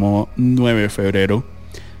próximo 9 de febrero.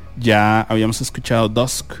 Ya habíamos escuchado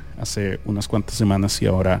Dusk hace unas cuantas semanas y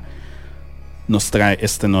ahora nos trae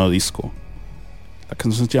este nuevo disco. La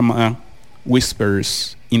canción se llama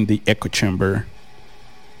Whispers in the Echo Chamber.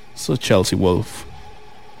 So Chelsea Wolfe.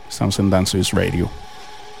 Estamos en Dance With Radio.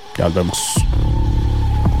 Ya volvemos.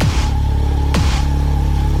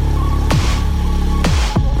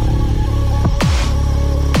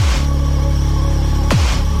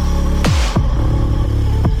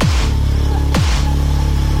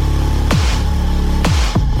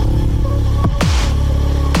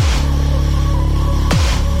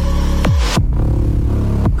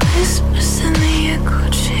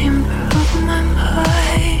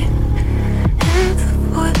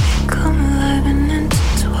 Come alive and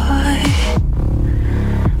intertwine.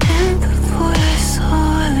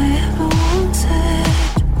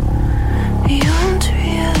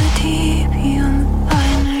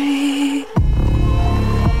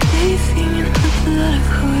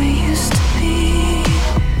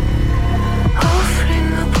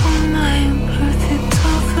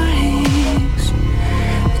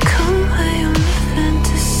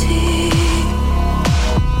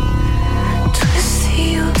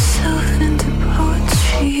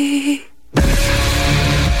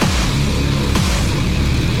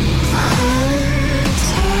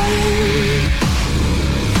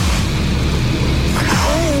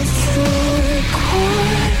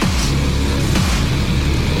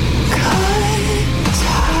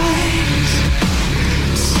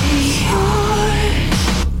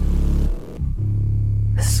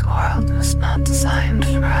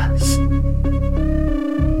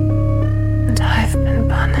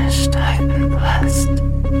 past.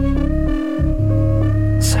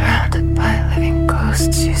 Surrounded by living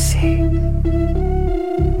ghosts, you see.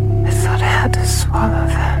 I thought I had to swallow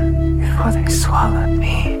them before they swallowed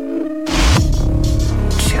me.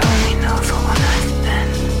 But you only know the one I've been.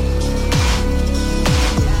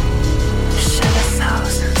 Shed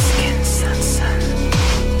 1,000 skins since then.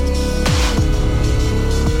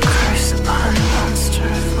 Curse upon the monster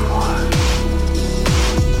of war.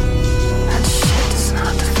 That shit does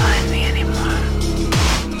not define me anymore.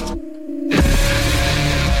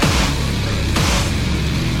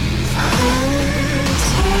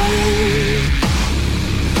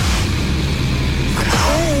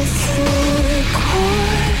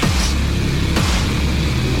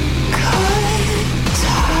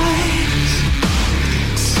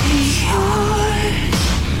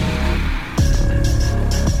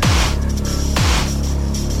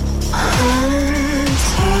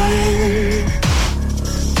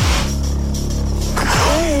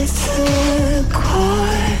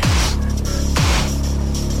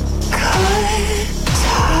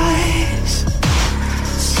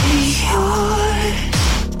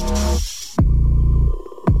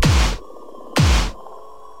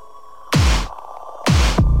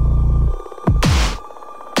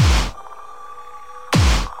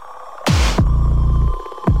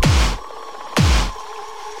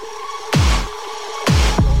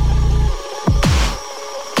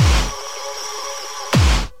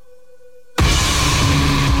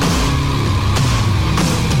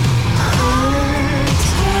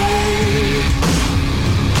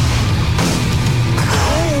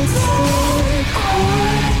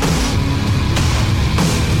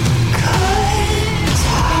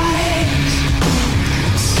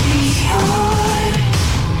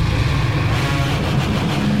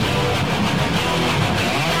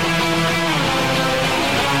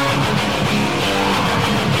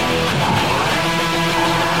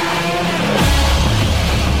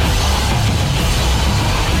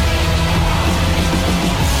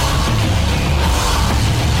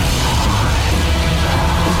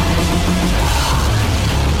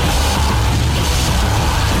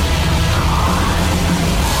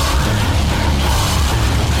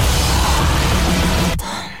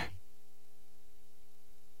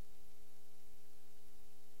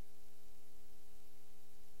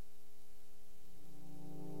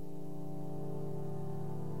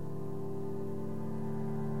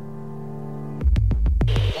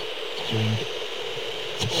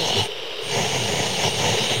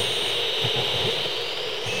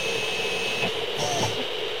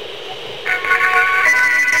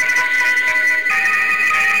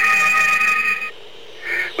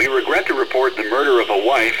 The murder of a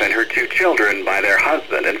wife and her 2 children by their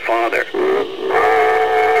husband and father.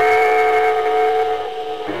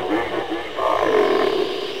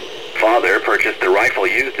 Father purchased the rifle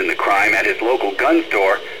used in the crime at his local gun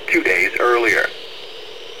store 2 days earlier.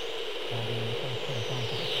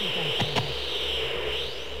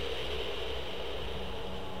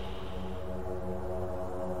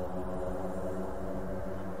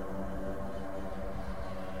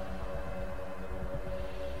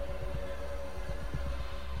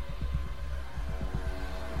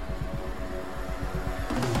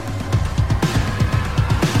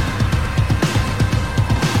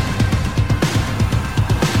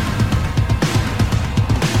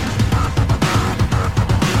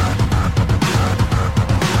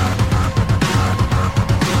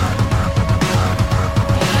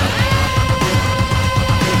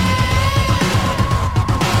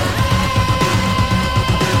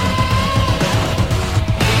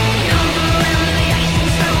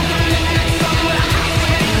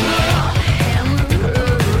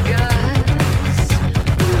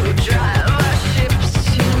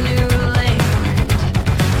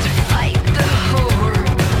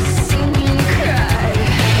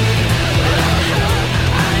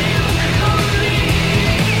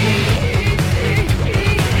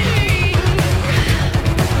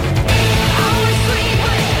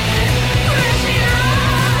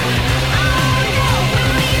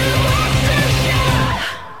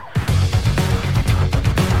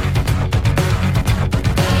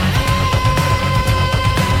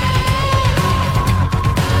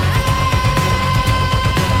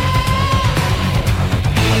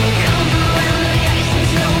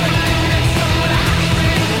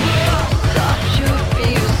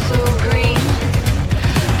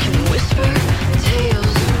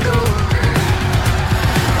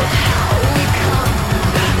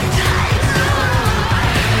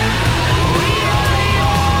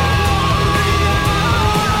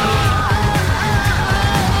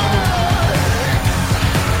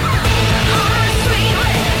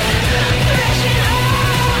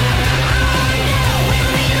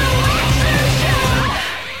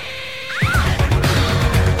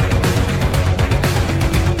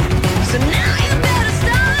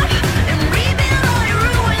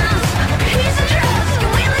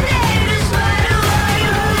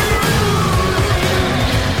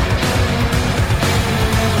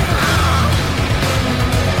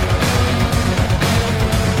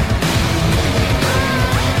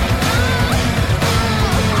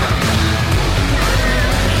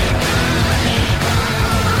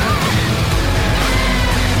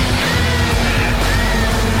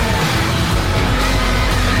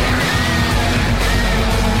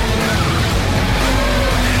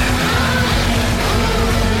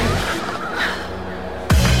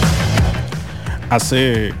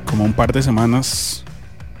 Hace como un par de semanas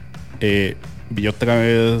vi otra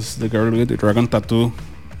vez The Girl with the Dragon Tattoo,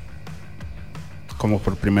 como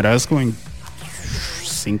por primera vez como en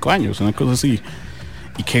 5 años, una cosa así.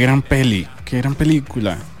 Y qué gran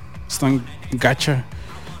película. Es tan gacha.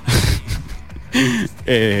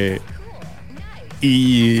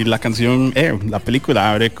 Y la canción, la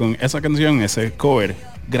película abre con esa canción, ese cover,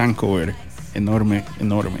 gran cover, enorme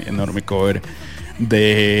cover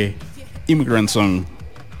de Immigrant Song,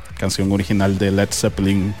 canción original de Led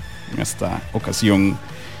Zeppelin. En esta ocasión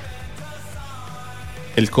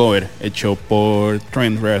el cover hecho por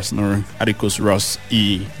Trent Reznor, Atticus Ross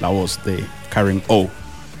y la voz de Karen O.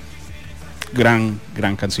 Gran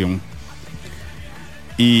canción.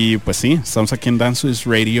 Y pues sí, estamos aquí en Dance Is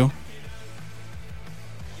Radio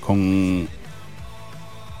con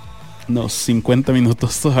unos 50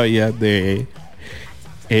 minutos todavía de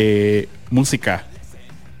música.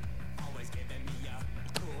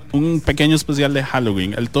 Un pequeño especial de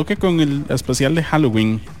Halloween. El toque con el especial de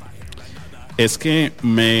Halloween es que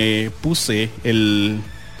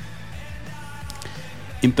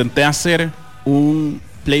intenté hacer un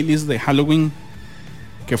playlist de Halloween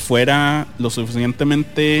que fuera lo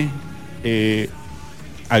suficientemente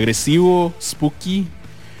agresivo, spooky,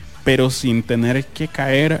 pero sin tener que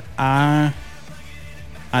caer a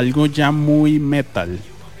algo ya muy metal.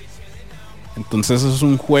 Entonces es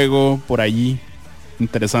un juego por allí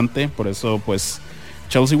interesante. Por eso pues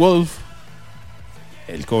Chelsea Wolf,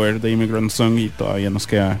 el cover de Immigrant Song, y todavía nos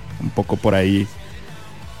queda un poco por ahí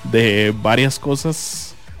de varias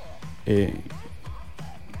cosas, de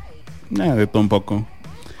todo un poco,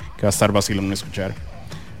 que va a estar vacilón escuchar.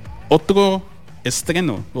 Otro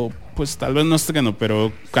estreno, o pues tal vez no estreno,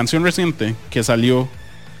 pero canción reciente que salió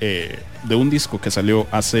de un disco que salió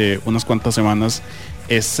hace unas cuantas semanas,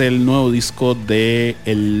 es el nuevo disco de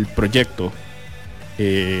el proyecto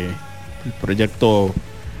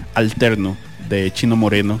alterno de Chino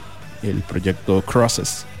Moreno, el proyecto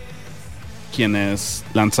Crosses, quienes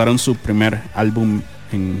lanzaron su primer álbum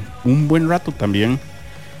en un buen rato también.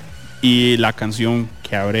 Y la canción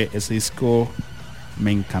que abre ese disco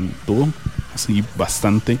me encantó, así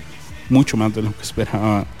bastante, mucho más de lo que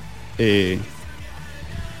esperaba.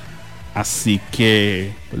 Así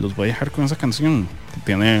que pues los voy a dejar con esa canción que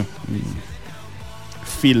tiene un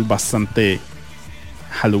feel bastante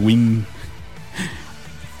Halloween.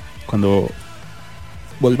 Cuando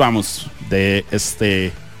volvamos de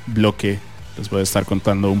este bloque, les voy a estar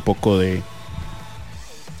contando un poco de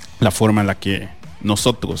la forma en la que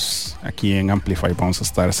nosotros aquí en Amplify vamos a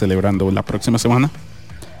estar celebrando la próxima semana.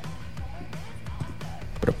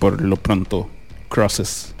 Pero por lo pronto,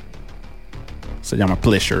 Crosses, se llama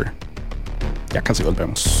Pleasure. Ya casi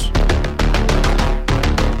volvemos.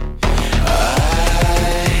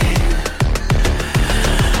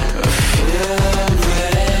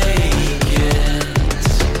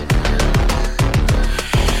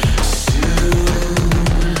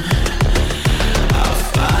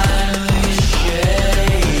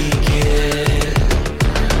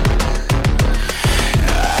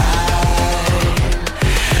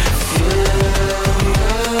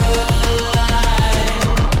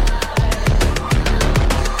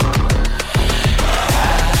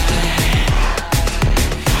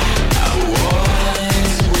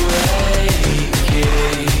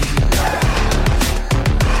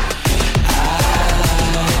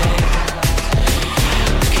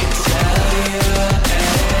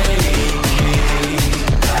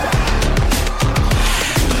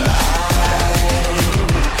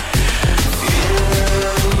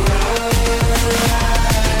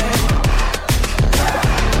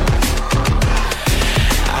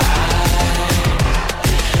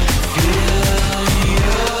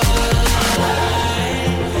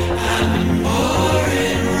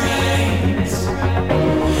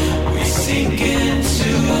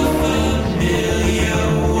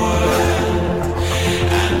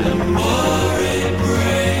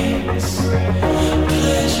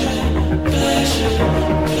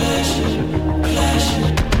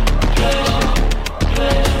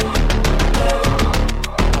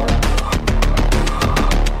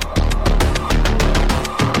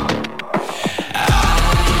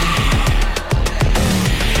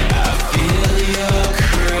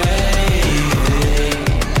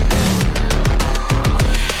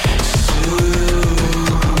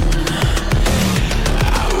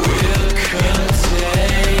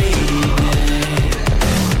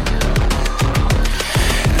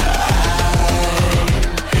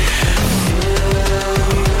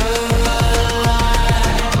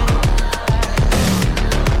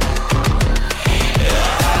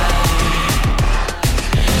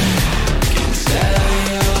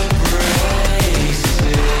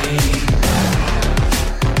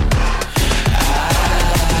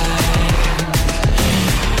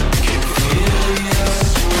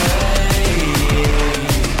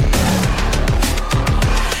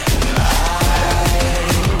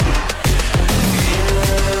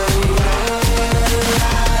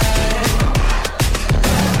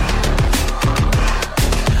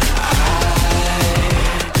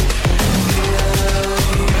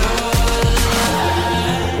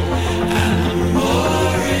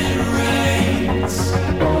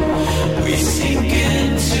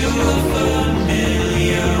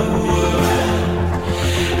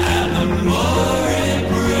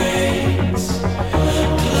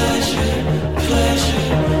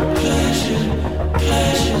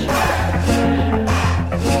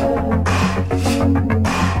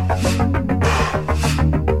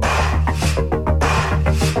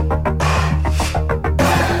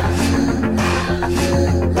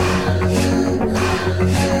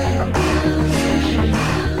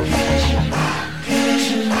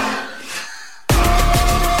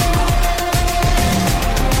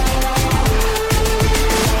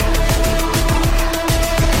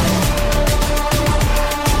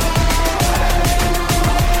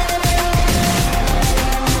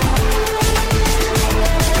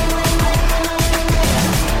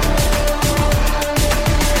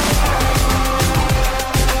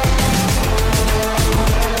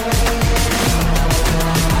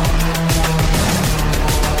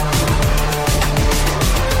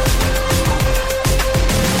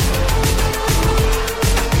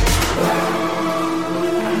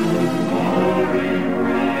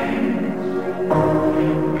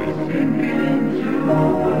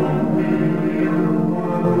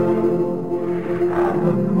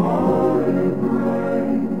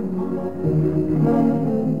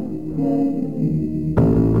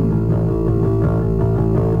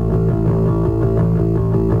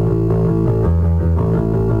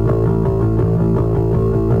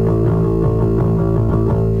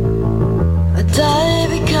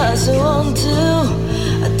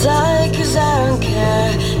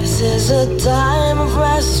 a time of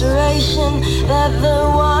restoration that the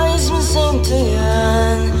wise men seem to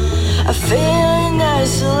yearn. I feel in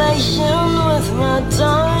isolation with my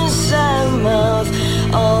tongue inside mouth.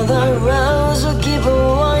 All the roads will keep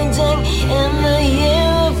winding in the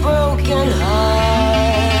year of broken hearts.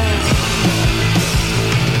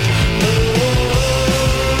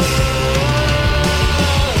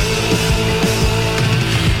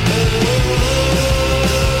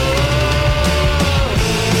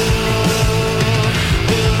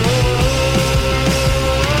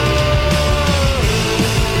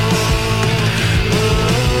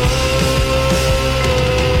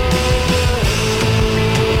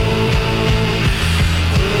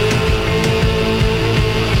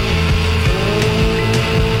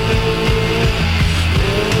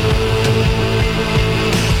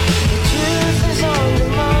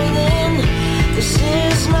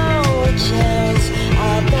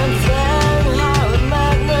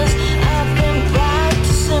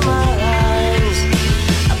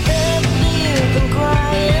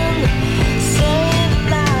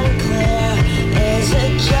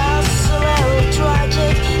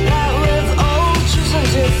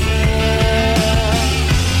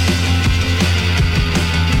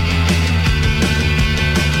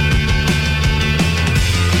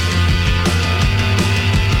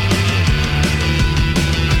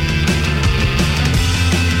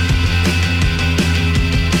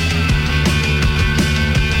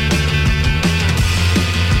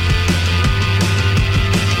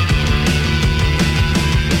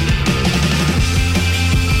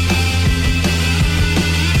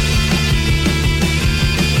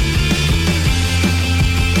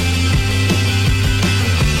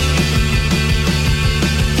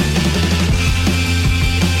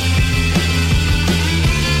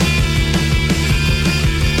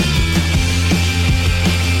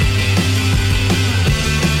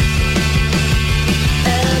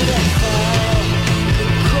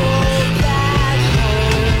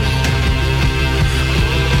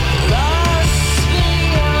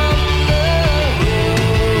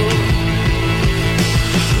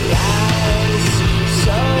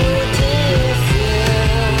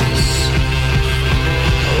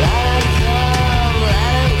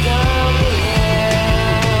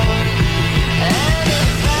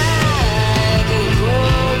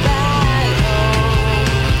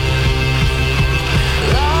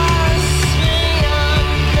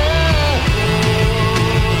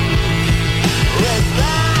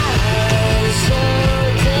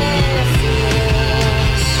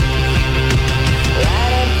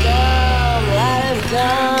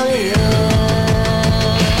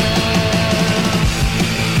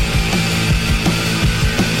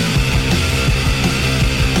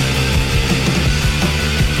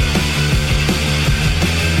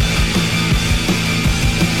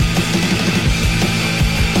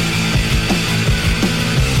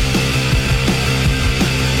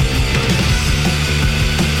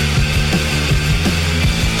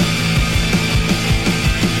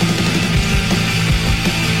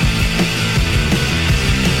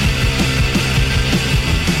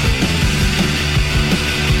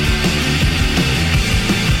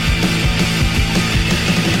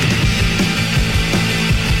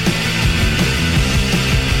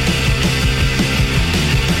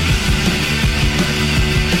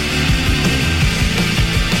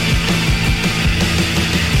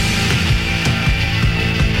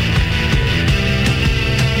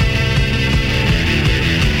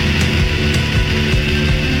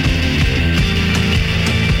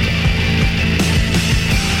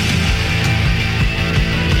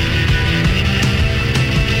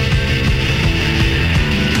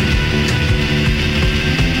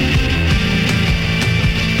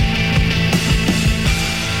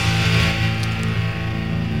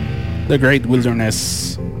 The Great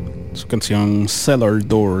Wilderness, su canción Cellar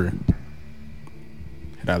Door,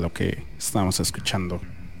 era lo que estábamos escuchando.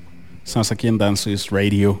 Estamos aquí en Dance's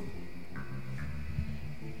Radio.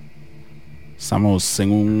 Estamos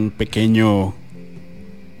en un pequeño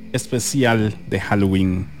especial de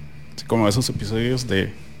Halloween, así como esos episodios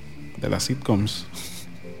de las sitcoms.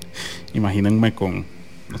 Imagínense con,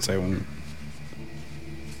 no sé, una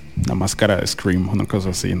máscara de Scream, una cosa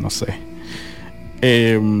así, no sé.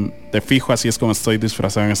 De fijo así es como estoy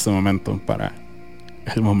disfrazado en este momento para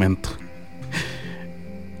el momento.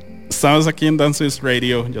 Estamos aquí en Dance's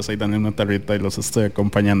Radio. Yo soy Daniel Matarrita y los estoy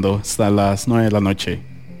acompañando hasta las 9 de la noche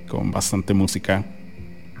con bastante música.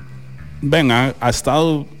 Ven, ha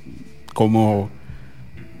estado como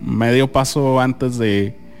medio paso antes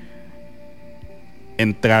de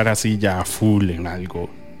entrar así ya full en algo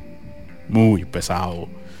muy pesado.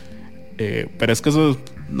 Pero es que eso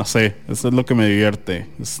no sé, eso es lo que me divierte,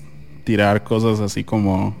 es tirar cosas así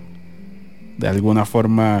como de alguna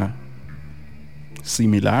forma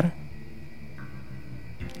similar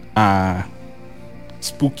a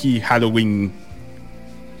Spooky Halloween,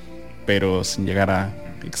 pero sin llegar a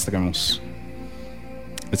extremos.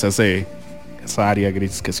 Es esa área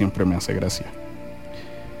gris que siempre me hace gracia.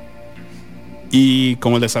 Y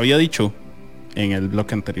como les había dicho en el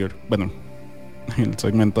bloque anterior, bueno, en el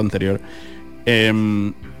segmento anterior,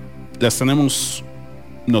 les tenemos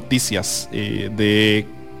noticias de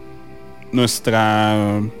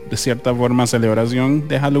nuestra, de cierta forma, celebración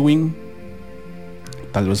de Halloween.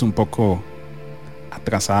 Tal vez un poco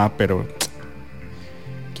atrasada, pero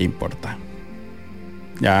 ¿qué importa?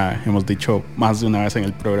 Ya hemos dicho más de una vez en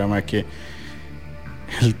el programa que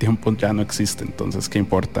el tiempo ya no existe, entonces ¿qué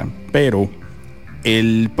importa? Pero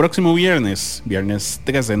el próximo viernes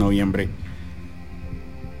 3 de noviembre,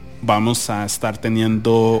 vamos a estar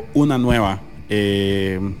teniendo una nueva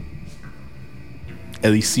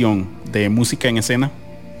edición de música en escena.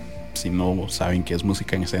 Si no saben qué es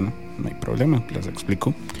música en escena, no hay problema, les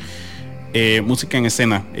explico. Música en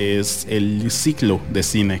escena es el ciclo de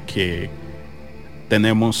cine que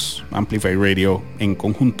tenemos Amplify Radio en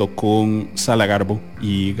conjunto con Sala Garbo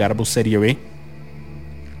y Garbo Serie B,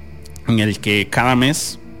 en el que cada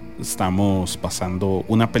mes estamos pasando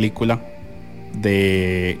una película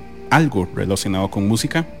de algo relacionado con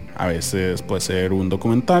música. A veces puede ser un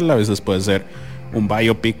documental, a veces puede ser un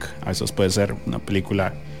biopic, a veces puede ser una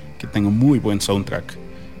película que tenga un muy buen soundtrack,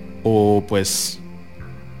 o pues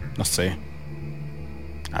no sé,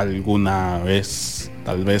 alguna vez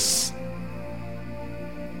tal vez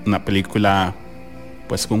una película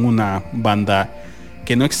pues con una banda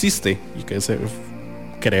que no existe y que se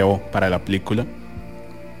creó para la película.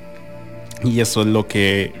 Y eso es lo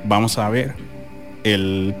que vamos a ver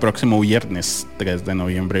el próximo viernes 3 de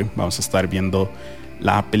noviembre. Vamos a estar viendo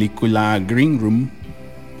la película Green Room,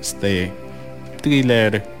 este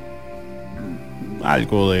thriller,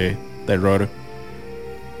 algo de terror,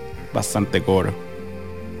 bastante gore,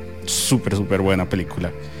 súper buena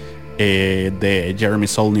película, de Jeremy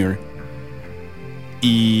Saulnier.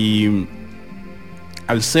 Y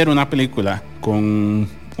al ser una película con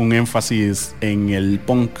un énfasis en el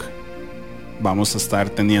punk, vamos a estar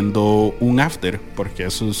teniendo un after, porque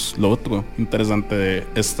eso es lo otro interesante de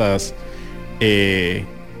estos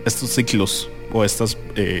ciclos o estas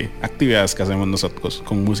actividades que hacemos nosotros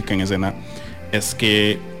con música en escena, es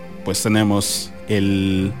que pues tenemos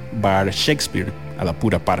el bar Shakespeare a la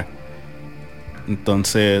pura par.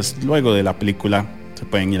 Entonces luego de la película se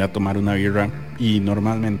pueden ir a tomar una birra y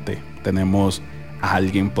normalmente tenemos a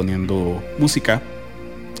alguien poniendo música,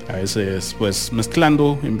 a veces pues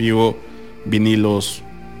mezclando en vivo vinilos,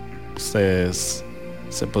 ustedes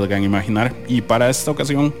se podrán imaginar. Y para esta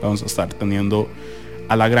ocasión vamos a estar teniendo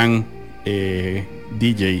a la gran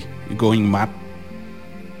DJ Going Mad,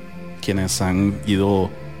 quienes han ido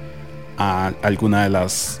a alguna de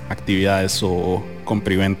las actividades o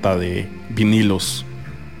compraventa de vinilos,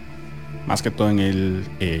 más que todo en el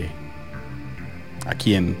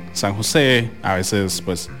aquí en San José, a veces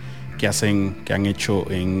pues que han hecho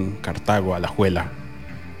en Cartago, Alajuela,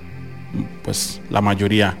 pues la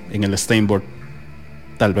mayoría en el Steinboard.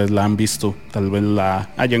 Tal vez la han visto, tal vez la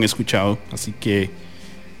hayan escuchado. Así que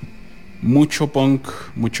mucho punk,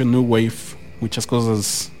 mucho new wave, muchas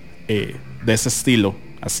cosas de ese estilo.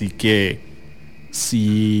 Así que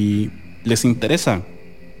si les interesa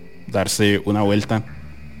darse una vuelta,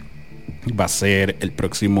 va a ser el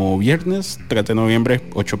próximo viernes 3 de noviembre,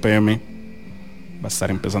 8 p.m. Va a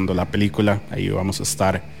estar empezando la película. Ahí vamos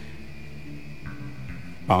a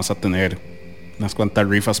tener unas cuantas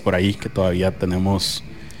rifas por ahí que todavía tenemos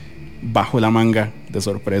bajo la manga de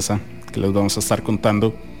sorpresa, que les vamos a estar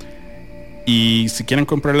contando. Y si quieren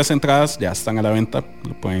comprar las entradas, ya están a la venta.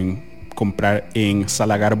 Lo pueden comprar en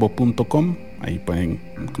salagarbo.com. Ahí pueden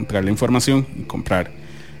encontrar la información y comprar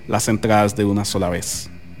las entradas de una sola vez.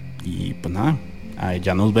 Y pues nada,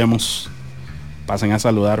 ya nos vemos. Pasen a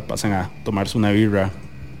saludar, pasen a tomarse una birra,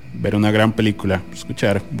 ver una gran película,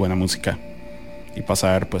 escuchar buena música y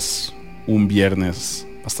pasar pues un viernes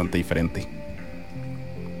bastante diferente.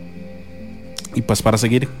 Y pues para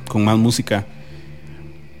seguir con más música,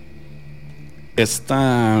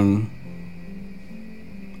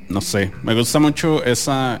 no sé, me gusta mucho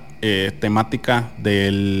esa temática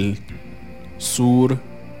del sur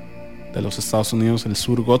de los Estados Unidos, el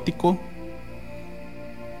sur gótico,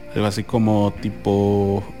 algo así como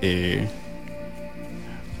tipo de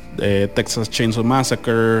Texas Chainsaw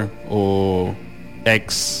Massacre o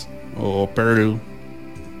X o Pearl,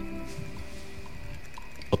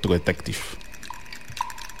 otro Detective.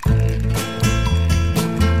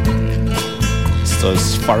 Esto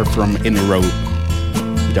es Far From Any Road.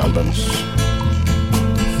 Ya volvemos.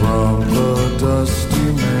 From the dusty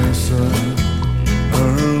mesa,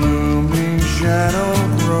 her looming shadow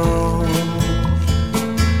grows,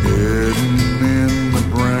 hidden in the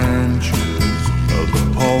branches of the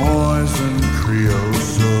poison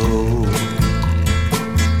creosote.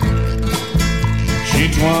 She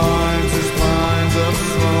twines her spines up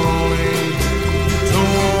slowly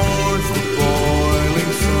towards the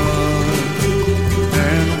boiling sun,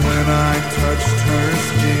 and when I touched her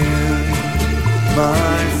skin,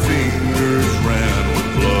 my fingers ran with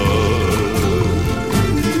blood.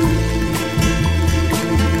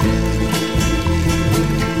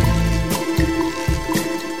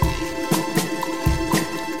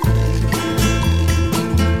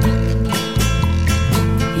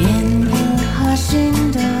 In the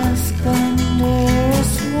hushing dusk under a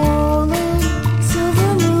swollen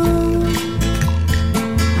silver moon,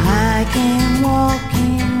 I came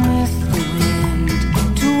walking with the wind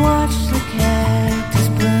to watch the cactus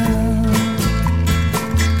bloom.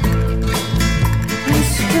 A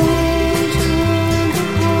strange hunger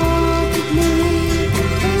haunted me,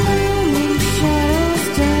 the looming shadows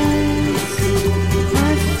danced.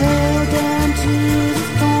 I fell down to the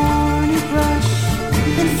thorny brush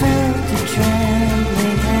and felt the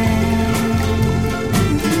trembling hand.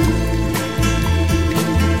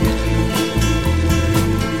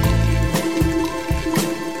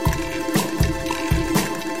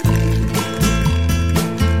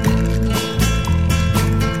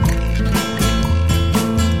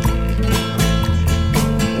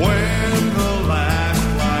 When the last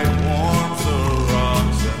light warms the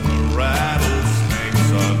rocks and the rattlesnakes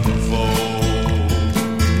unfold,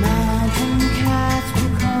 Mountain cats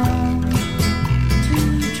will come to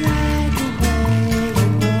drag away the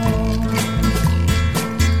wolves.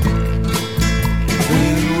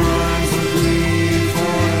 then runs with me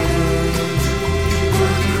forever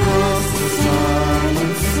across the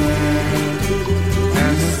silent sand,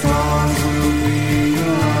 and the stars will be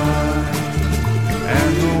alive,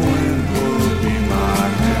 and the wind will be my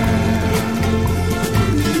hand.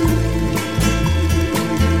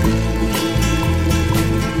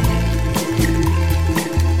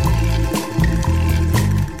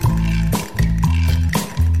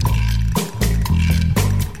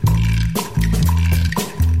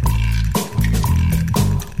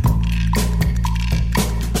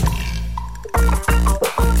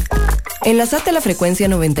 Enlazate a la frecuencia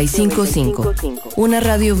 95.5, una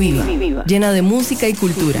radio viva, llena de música y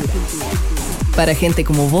cultura. Para gente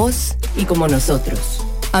como vos y como nosotros.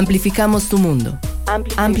 Amplificamos tu mundo.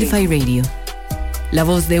 Amplify Radio. La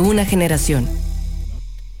voz de una generación.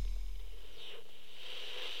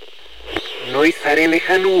 Noi sarele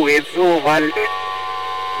hanuezo val.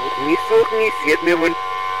 Ni sok ni siete buen.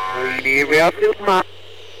 Libre a filma.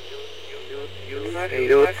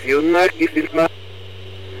 Erosión arquifilma.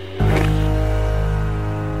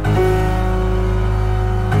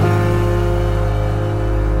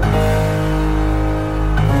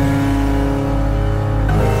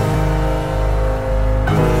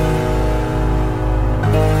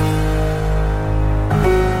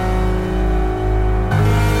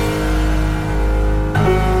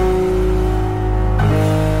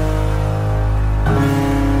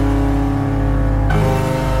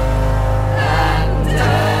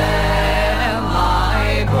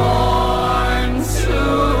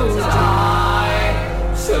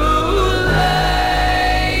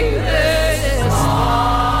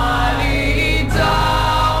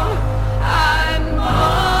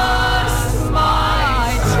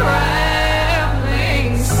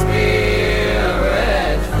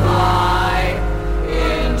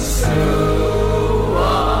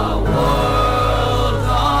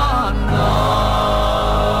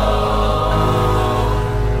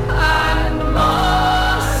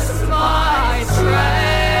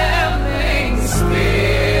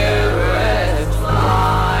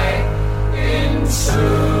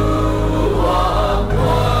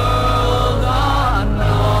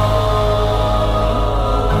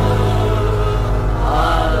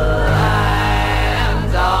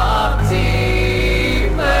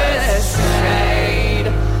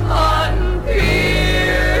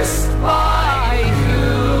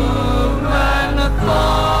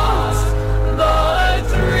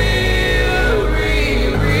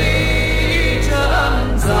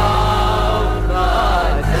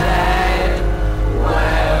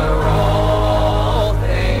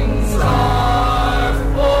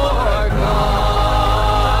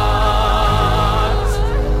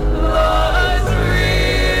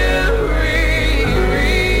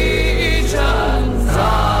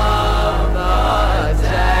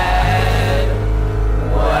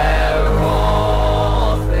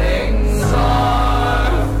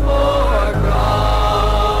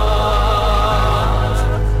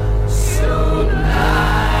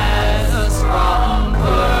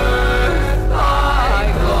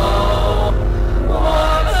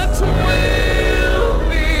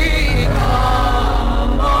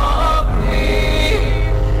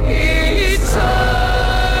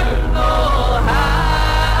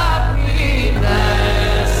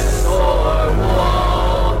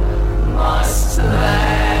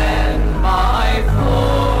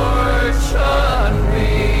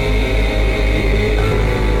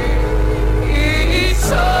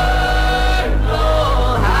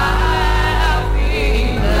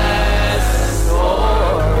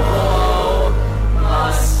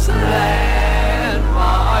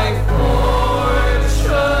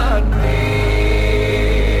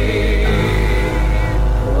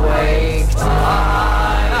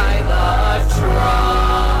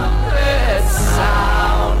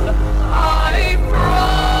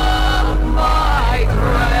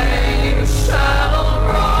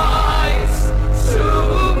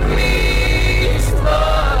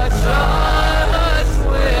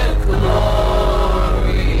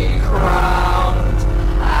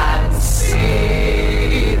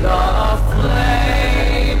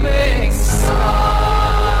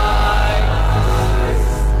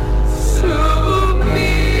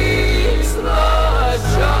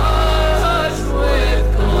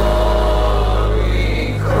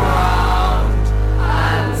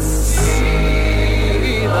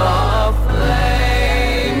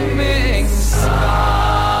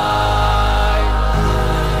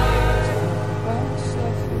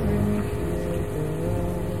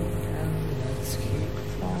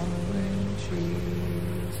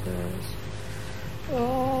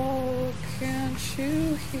 Can't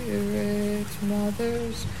you hear it,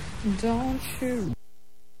 mothers? Don't you?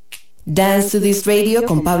 Dance to This Radio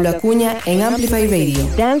con Pablo Acuña en Amplify Radio.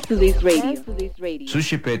 Dance to This Radio.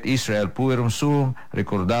 Suscipet Israel puerum suum,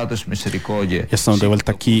 recordatus misericordiae. Ya estamos de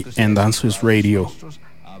vuelta aquí en Dance to This Radio.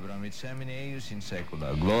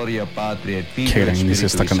 Gloria, Patria et Filio, Qué gran inicio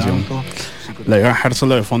esta Espíritu canción. Santo. La iba a dejar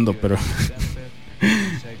solo de fondo, pero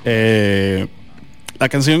la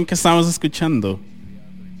canción que estábamos escuchando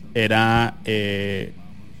era se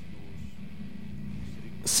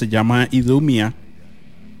llama Idumia.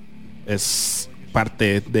 Es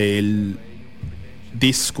parte del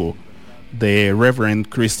disco de Reverend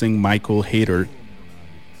Christian Michael Hayter,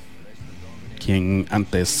 quien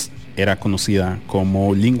antes era conocida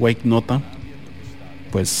como Lingua Ignota.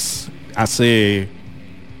 Pues hace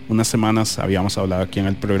unas semanas habíamos hablado aquí en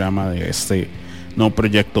el programa de este nuevo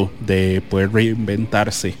proyecto de poder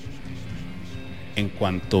reinventarse en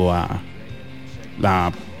cuanto a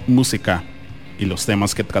la música y los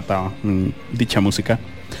temas que trataba dicha música.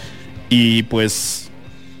 Y pues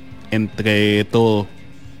entre todo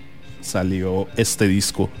salió este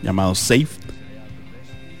disco llamado Saved.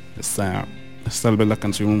 Esta es tal vez la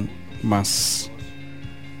canción más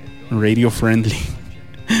radio friendly.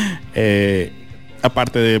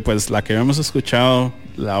 Aparte de pues la que hemos escuchado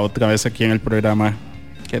la otra vez aquí en el programa,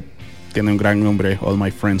 que tiene un gran nombre, All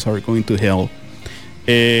My Friends Are Going to Hell.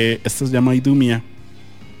 Esta se llama Idumia.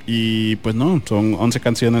 Y pues no, son 11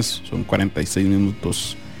 canciones, son 46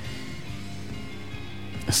 minutos.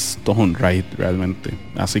 Es todo un ride realmente.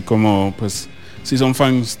 Así como pues si eran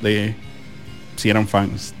fans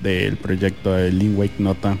del proyecto de Lingua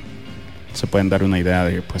Ignota, se pueden dar una idea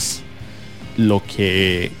de pues lo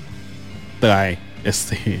que trae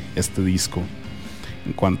este disco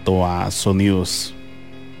en cuanto a sonidos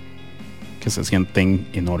que se sienten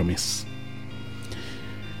enormes.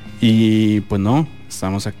 Y pues no,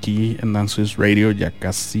 estamos aquí en Dances Radio, ya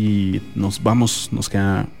casi nos vamos, nos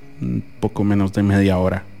queda un poco menos de media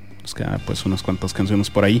hora, nos queda pues unas cuantas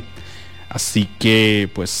canciones por ahí, así que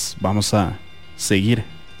pues vamos a seguir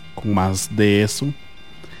con más de eso.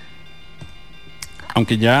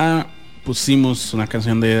 Aunque ya pusimos una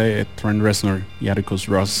canción de Trent Reznor y Atticus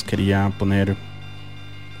Ross, quería poner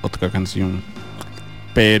otra canción,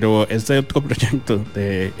 pero es de otro proyecto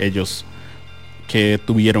de ellos que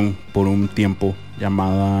tuvieron por un tiempo,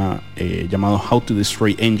 llamado How to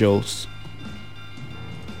Destroy Angels,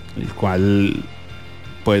 el cual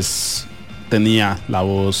pues tenía la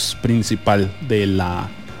voz principal de la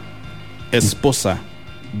esposa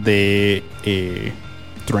de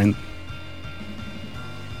Trent.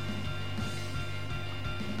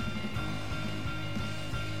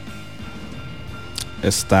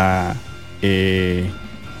 Esta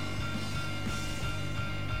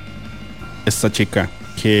chica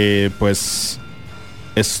que pues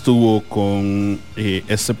estuvo con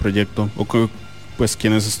este proyecto, o pues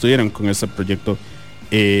quienes estuvieron con este proyecto,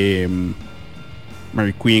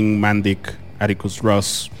 Mary Queen, Mandic, Atticus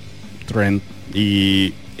Ross, Trent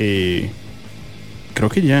y creo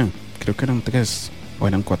que eran 3 o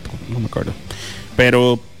eran 4, no me acuerdo,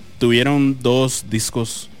 pero tuvieron 2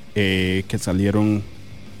 discos que salieron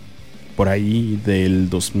por ahí del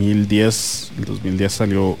 2010. El 2010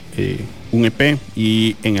 salió un EP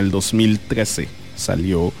y en el 2013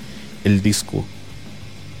 salió el disco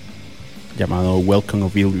llamado Welcome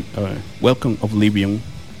Oblivion,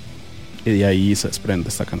 y de ahí se desprende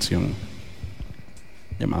esta canción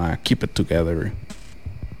llamada Keep It Together.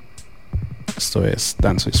 Esto es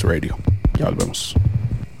Dances Radio, ya volvemos.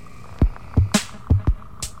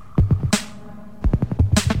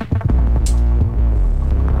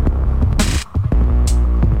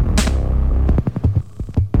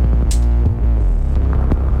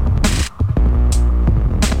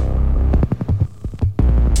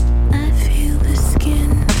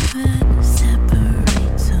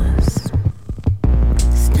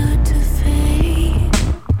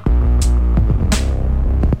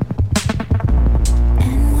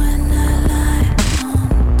 And when I lie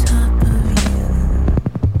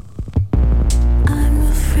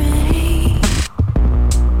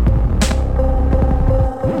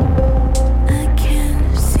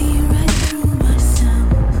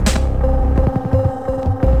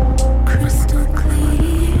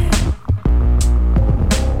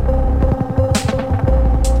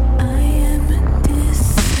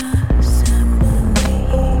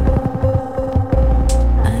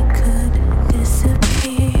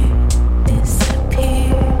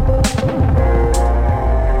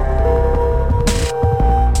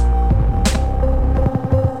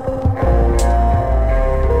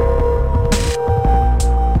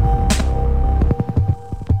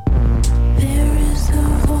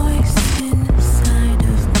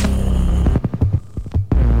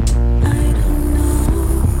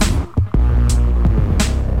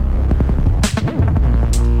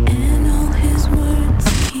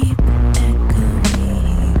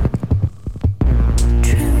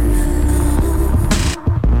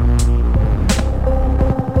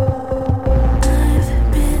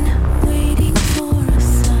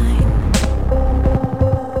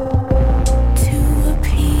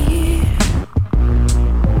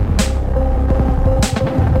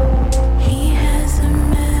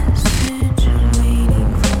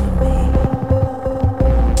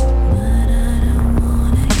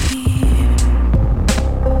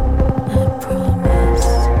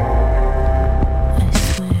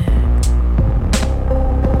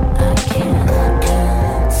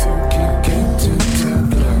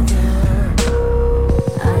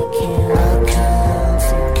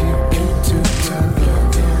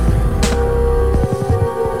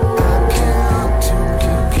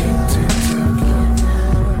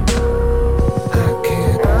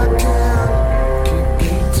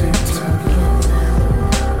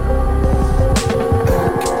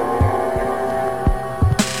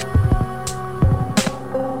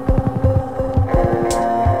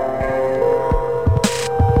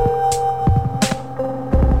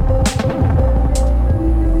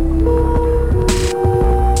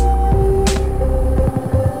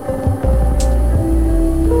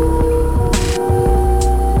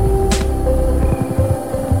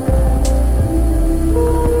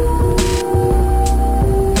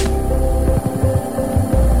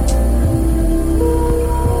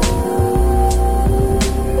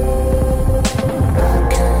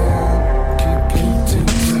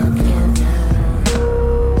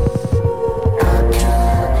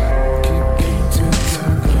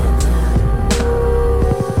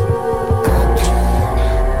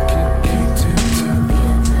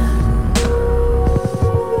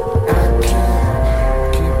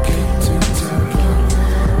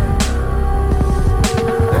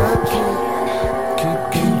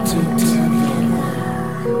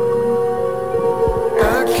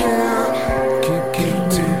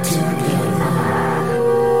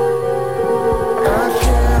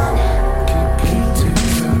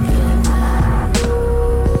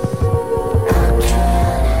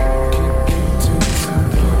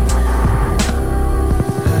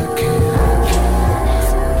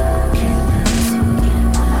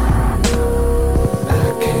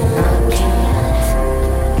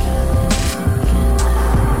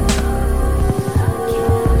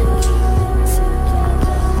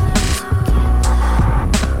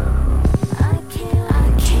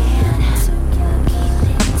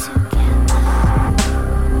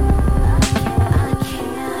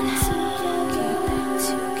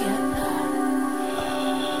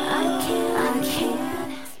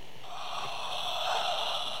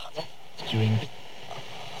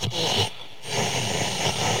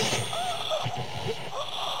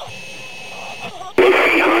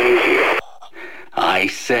I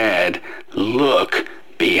said, look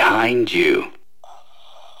behind you.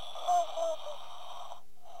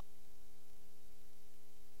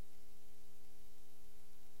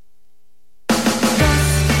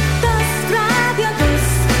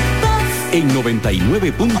 En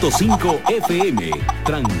 99.5 FM,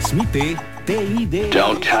 transmite TID.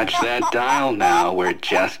 Don't touch that dial now, we're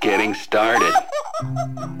just getting started.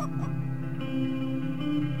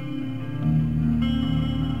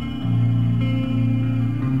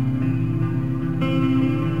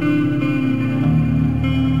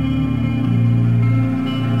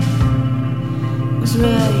 Was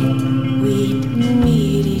right that we'd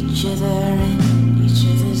meet each other in each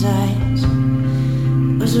other's eyes.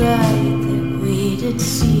 Was right that we did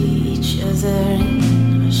see each other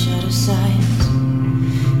in our shadow sides.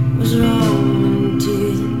 Was wrong to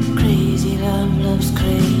the crazy love, love's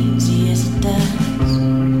crazy as it does.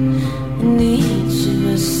 And each of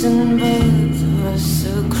us and both of us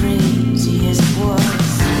so crazy as it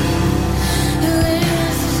was. Who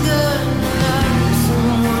is gonna love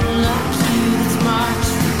someone like you that's marked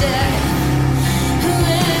for death? Who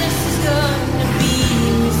is gonna be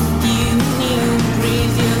with you when you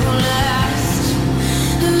breathe your last?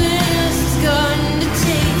 Who is gonna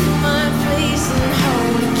take my place and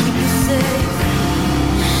hold and keep you safe?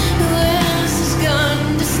 Who else is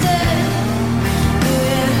gonna stay? Who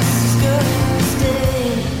else is gonna stay?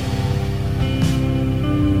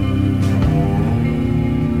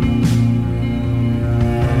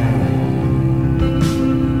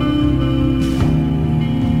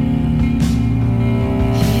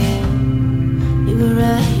 You were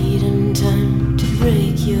right in time to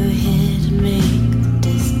break your head and make the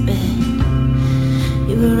deathbed.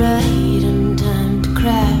 You were right in time to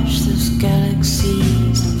crash those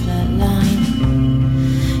galaxies and flatline.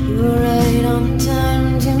 You were right on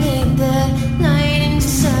time to make that night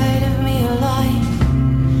inside of me alive.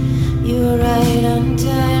 You were right on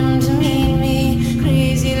time to meet me,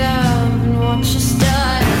 crazy love, and watch us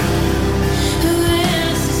die. Who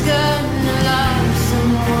else is gonna love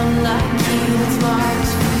someone like you that's marked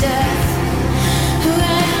for death? Who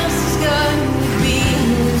else is gonna be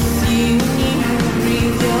with you when you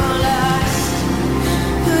breathe your last?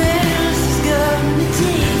 Who else is gonna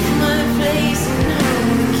take my place and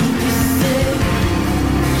hold and keep you safe?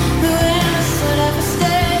 Who else would ever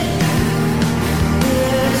stay? Who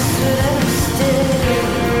else would ever stay?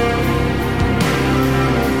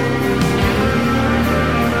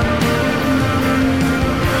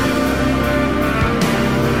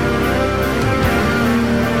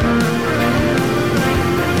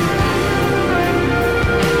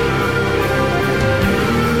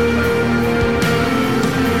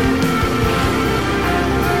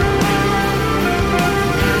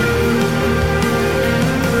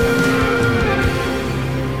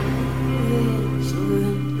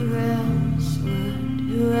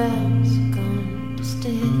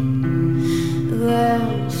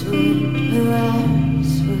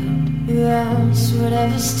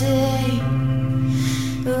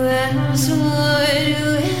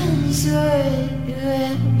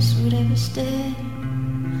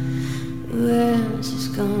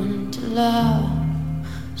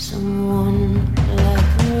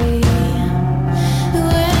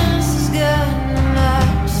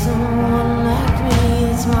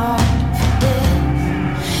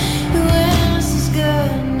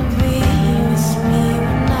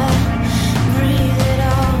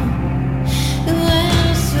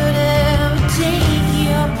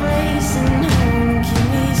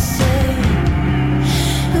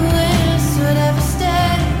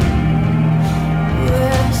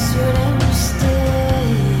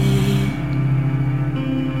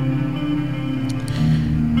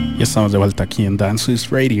 Estamos de vuelta aquí en Dance Is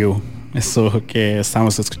Radio. Esto que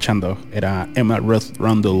estamos escuchando era Emma Ruth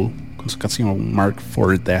Rundle con su canción Mark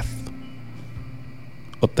for Death,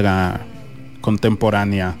 otra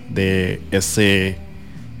contemporánea de ese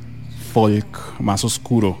folk más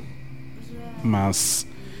oscuro, más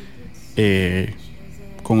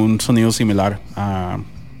con un sonido similar a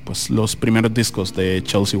pues los primeros discos de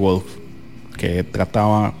Chelsea Wolfe, que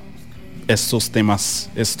trataba estos temas,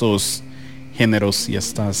 estos géneros y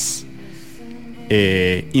estas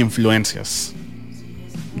influencias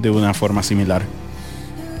de una forma similar.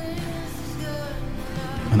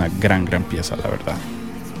 Una gran pieza, la verdad.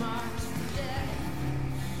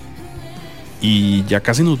 Y ya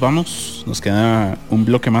casi nos vamos, nos queda un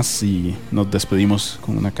bloque más y nos despedimos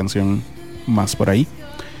con una canción más por ahí.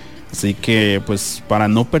 Así que pues para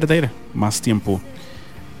no perder más tiempo,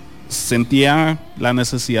 sentía la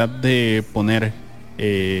necesidad de poner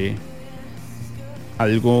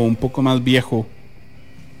algo un poco más viejo,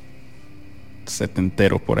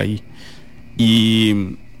 setentero por ahí,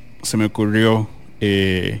 y se me ocurrió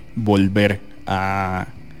volver a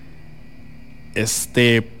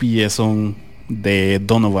este piezón de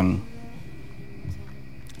Donovan,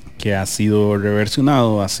 que ha sido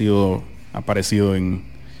reversionado, ha aparecido en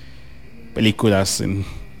películas, en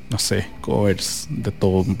no sé, covers, de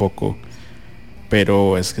todo un poco,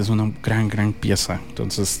 pero es que es una gran pieza,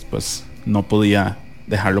 entonces pues no podía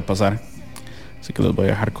dejarlo pasar, así que los voy a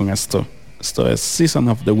dejar con esto. Esto es Season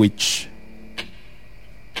of the Witch.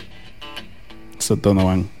 Esto es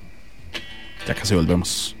Donovan. Ya casi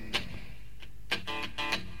volvemos.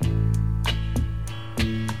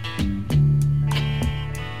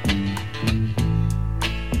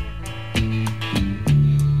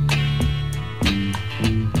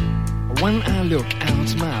 When I look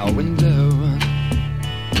out my window,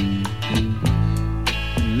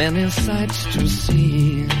 many sights to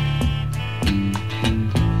see.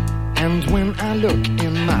 And when I look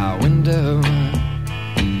in my window,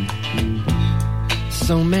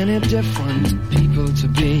 so many different people to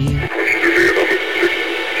be.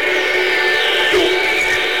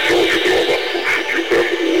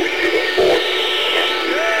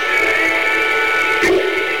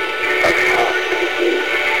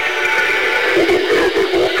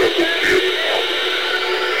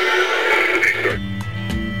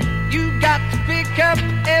 You got to pick up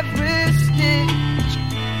every stitch.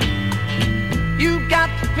 You got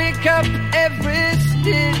to pick up every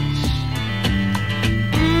stitch.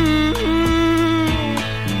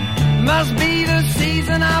 Must be the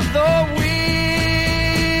season of the witch.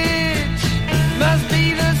 Must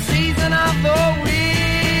be the season of the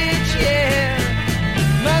witch, yeah.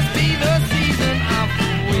 Must be the season of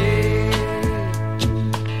the witch.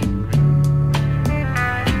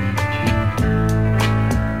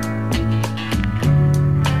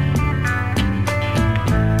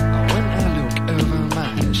 When I look over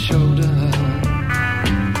my shoulder,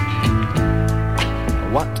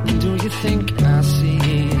 what do you think I see?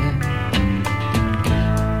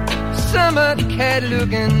 Summer cat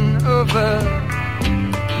looking over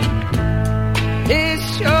his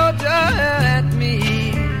shoulder at me,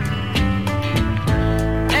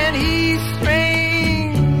 and he's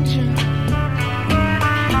strange,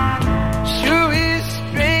 sure is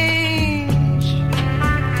strange.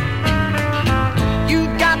 You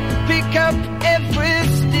got to pick up every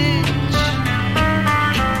stitch.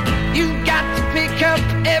 You got to pick up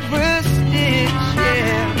every stitch,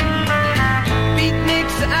 yeah.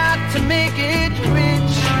 Beatniks out to make it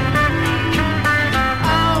rich.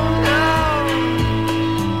 Oh no,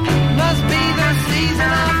 must be the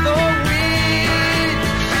season of the witch.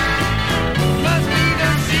 Must be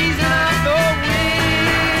the season of the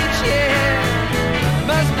witch, yeah.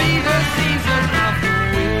 Must be the season of the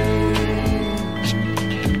witch.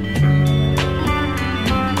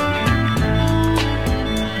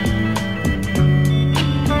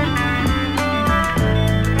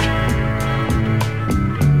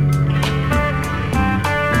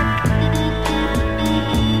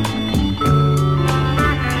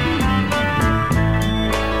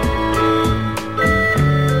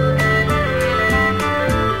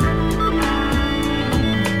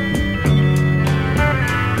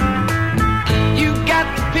 You got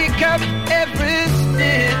to pick up every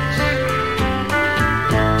stitch.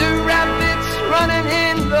 The rabbits running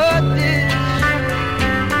in the ditch.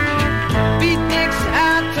 Beatniks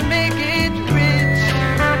out to make it rich.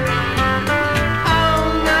 Oh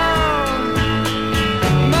no,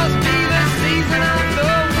 must be the season of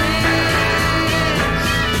the witch.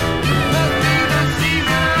 Must be the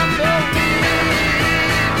season of the witch.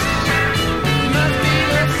 Must be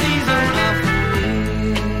the season of the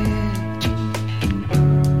witch.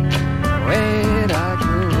 Where'd I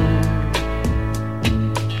go?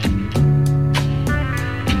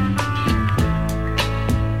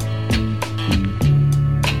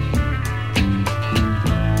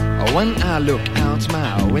 When I look out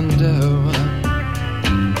my window,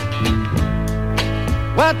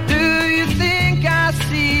 what do you think I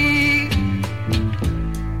see?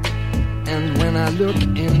 And when I look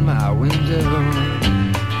in my window,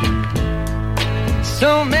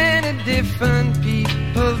 so many different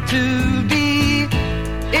people to be.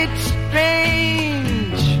 It's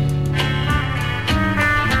strange,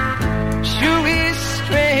 sure is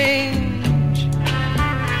strange.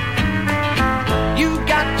 You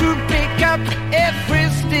got to pick up every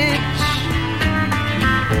stitch.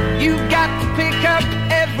 You got to pick up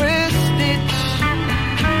every stitch.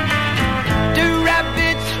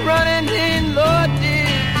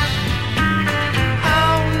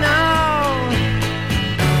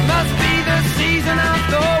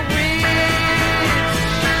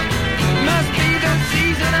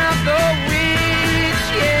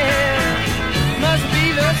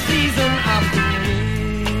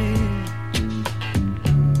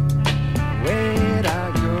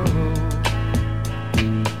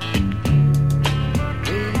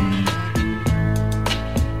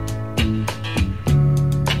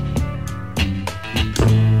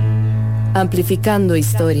 amplificando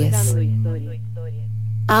historias.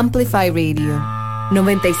 Amplify Radio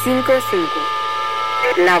 95.5.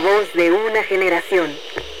 La voz de una generación.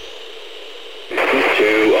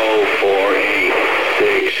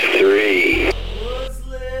 204-863. Was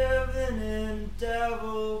living in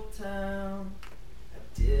Devil Town. I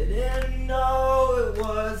didn't know it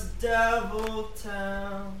was Devil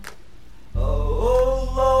Town. Oh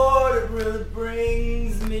Lord, it really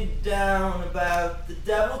brings me down about the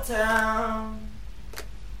Devil Town.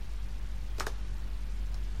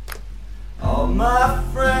 All my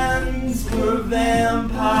friends were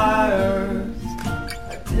vampires. I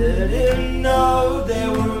didn't know they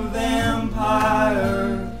were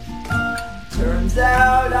vampires. Turns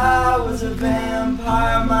out I was a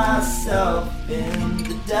vampire myself in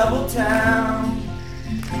the Devil Town.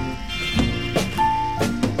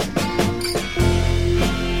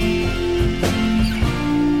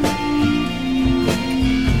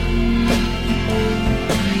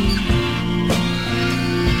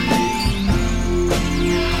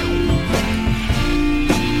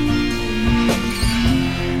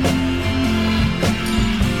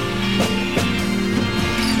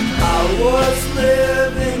 Was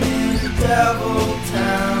living in Devil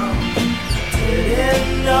Town.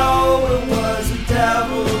 Didn't know it was a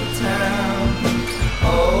Devil Town.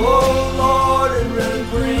 Oh Lord, it really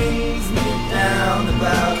brings me down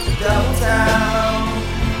about the Devil Town.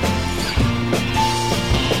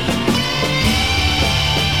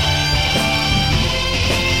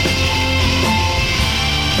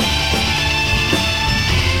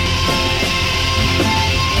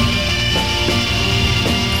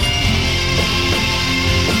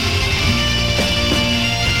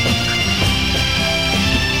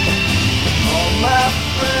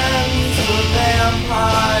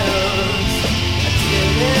 Vampires. I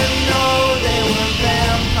didn't know they were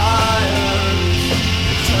vampires.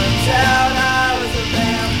 It turns out I was a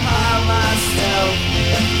vampire myself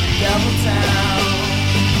in Devil Town.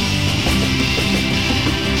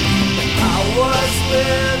 I was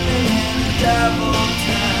living in Devil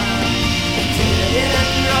Town.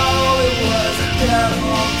 Didn't know it was a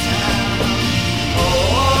Devil Town.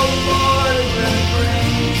 Oh Lord, it really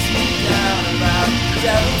brings me down about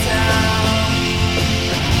Devil Town.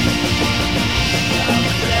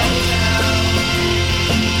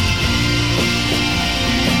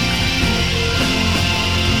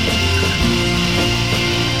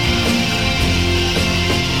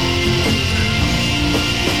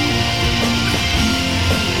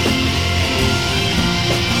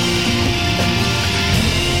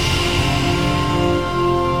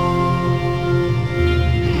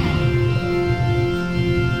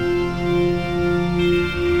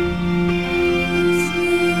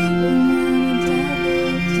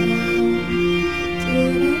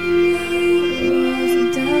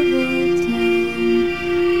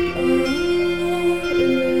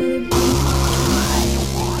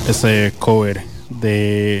 Ese cover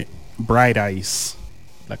de Bright Eyes,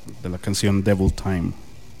 de la canción Devil Town,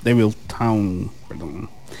 perdón,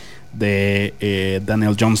 de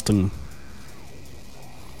Daniel Johnston.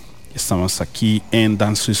 Estamos aquí en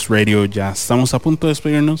Dance Swiss Radio, ya estamos a punto de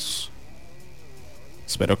despedirnos.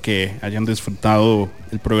 Espero que hayan disfrutado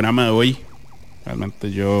el programa de hoy.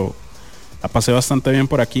 Realmente yo la pasé bastante bien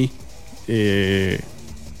por aquí,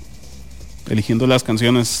 eligiendo las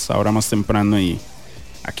canciones ahora más temprano y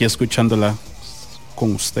aquí escuchándola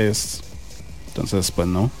con ustedes. Entonces pues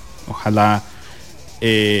no, ojalá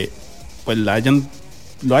pues lo hayan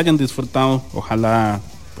disfrutado. Ojalá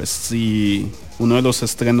pues si uno de los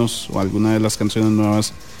estrenos o alguna de las canciones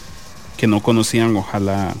nuevas que no conocían,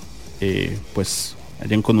 ojalá pues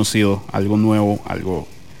hayan conocido algo nuevo, algo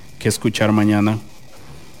que escuchar mañana.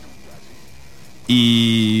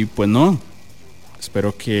 Y pues no,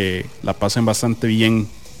 espero que la pasen bastante bien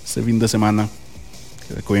este fin de semana,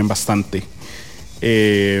 que se cuiden bastante.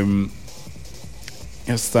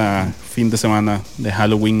 Este fin de semana de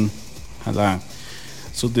Halloween, ojalá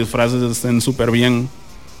sus disfraces estén súper bien.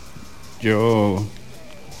 Yo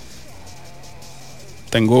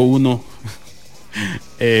tengo uno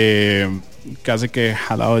casi que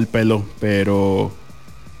jalado el pelo, pero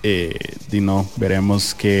no,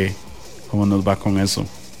 veremos cómo nos va con eso.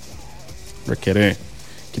 Requiere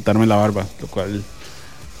quitarme la barba, lo cual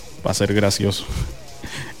va a ser gracioso.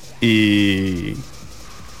 y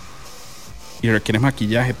requiere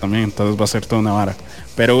maquillaje también, entonces va a ser toda una vara.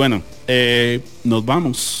 Pero bueno, nos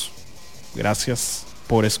vamos. Gracias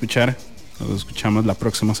por escuchar. Nos escuchamos la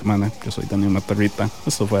próxima semana. Yo soy Daniel Matarrita.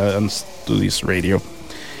 Esto fue Dance to This Radio.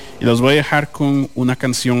 Y los voy a dejar con una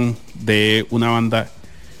canción de una banda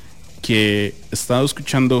que he estado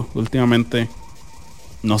escuchando últimamente.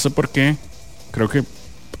 No sé por qué. creo que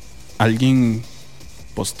alguien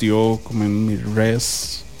posteó como en mis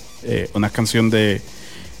redes una canción de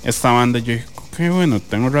esta banda. Yo dije, qué bueno,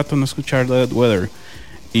 tengo rato no escuchar Dead Weather.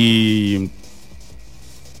 Y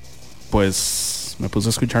pues me puse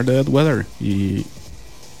a escuchar Dead Weather. Y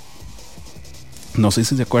no sé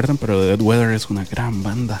si se acuerdan, pero Dead Weather es una gran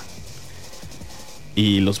banda.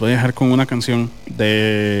 Y los voy a dejar con una canción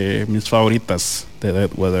de mis favoritas de Dead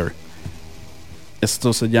Weather.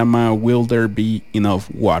 Esto se llama Will There Be Enough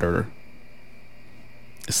Water.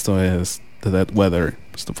 Esto es The Dead Weather.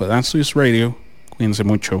 Esto fue Dance Swiss Radio. Cuídense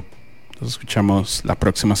mucho. Nos escuchamos la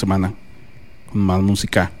próxima semana con más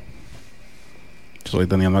música. Yo soy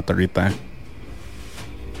Daniel Matarrita.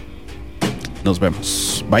 Nos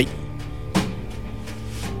vemos. Bye.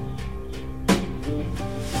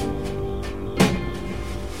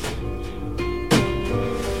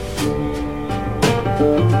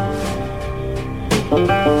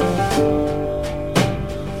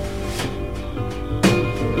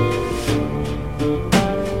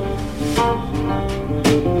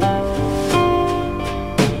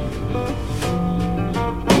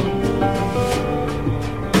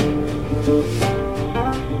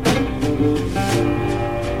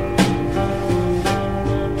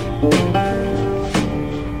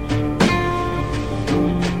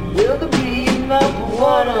 Will there be enough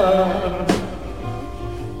water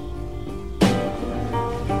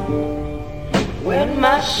when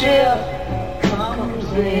my ship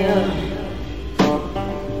comes in?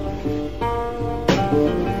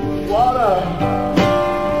 Water,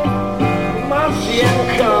 my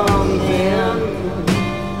ship comes in.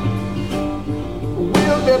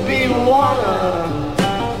 Will there be water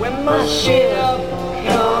when my ship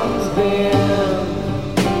comes in?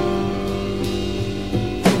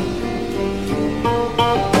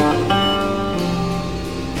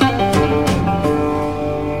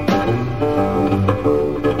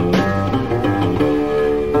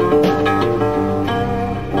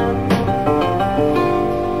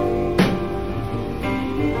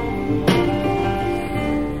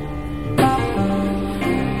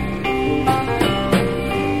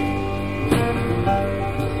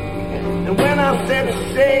 And when I set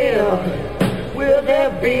sail, will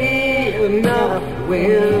there be enough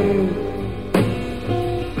wind?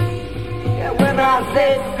 And when I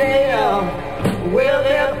set sail, will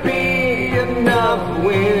there be enough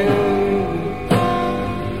wind?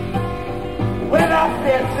 When I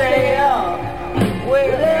set sail,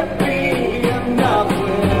 will there be enough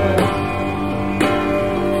wind?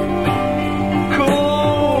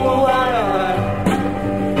 Cool water,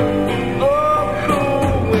 oh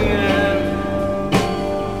cool wind.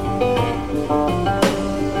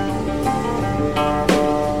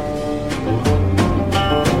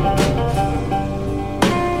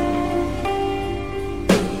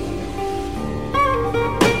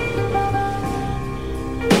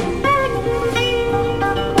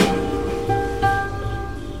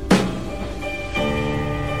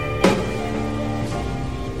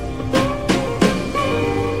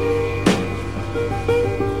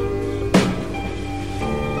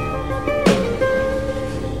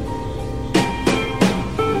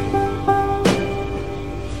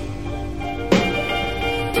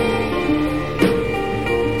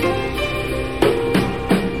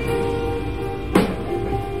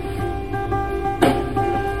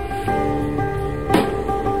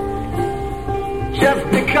 Just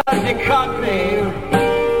because you caught me,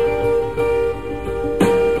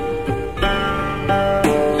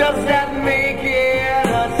 does that make it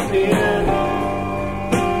a sin?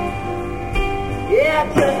 Yeah,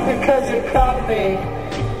 just because you caught me,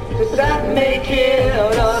 does that make it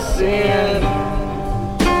a sin?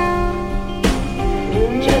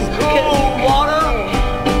 Just cool water,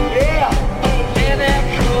 yeah, and that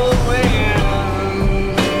cool wind.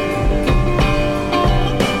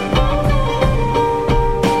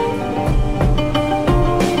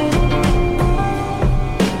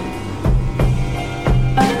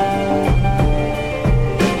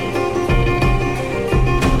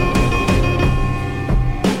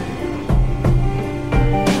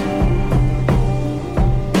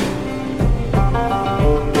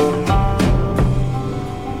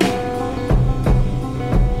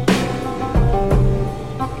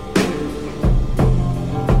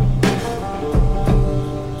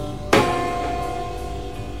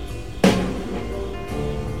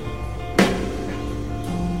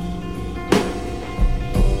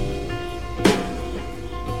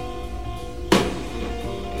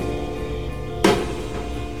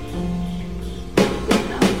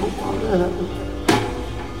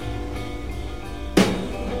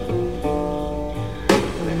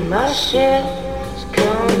 When my ship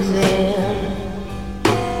comes in,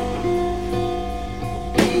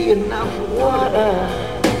 enough water,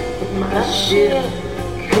 but my ship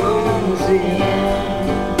comes in.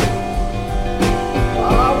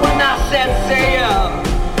 Oh, when I set sail,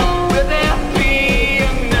 will there be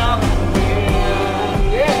enough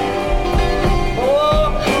wind? Yeah.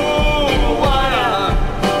 Oh, cool water,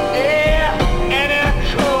 yeah, and a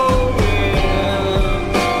cold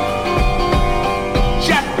wind.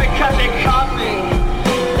 Just because it caught me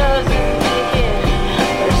doesn't make it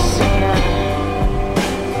a sin.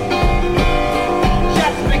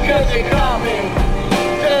 Just because it caught me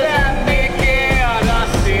doesn't make it a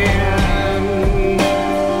sin.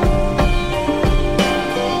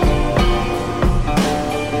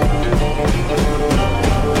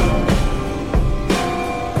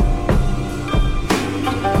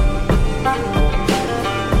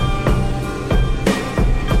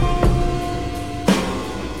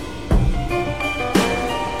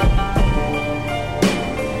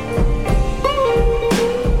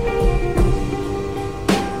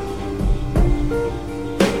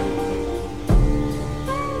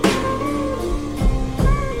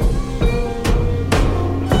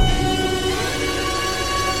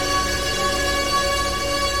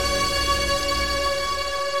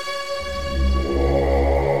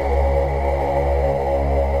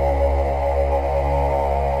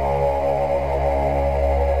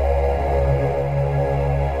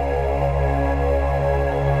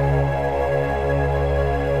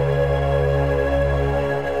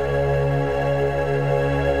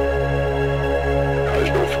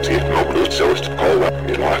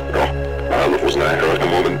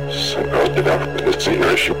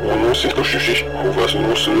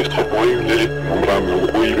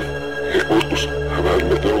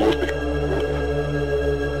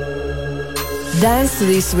 Dance to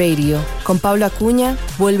This Radio con Pablo Acuña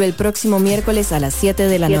vuelve el próximo miércoles a las 7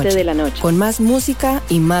 de la noche con más música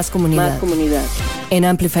y más comunidad. En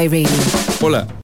Amplify Radio. Hola,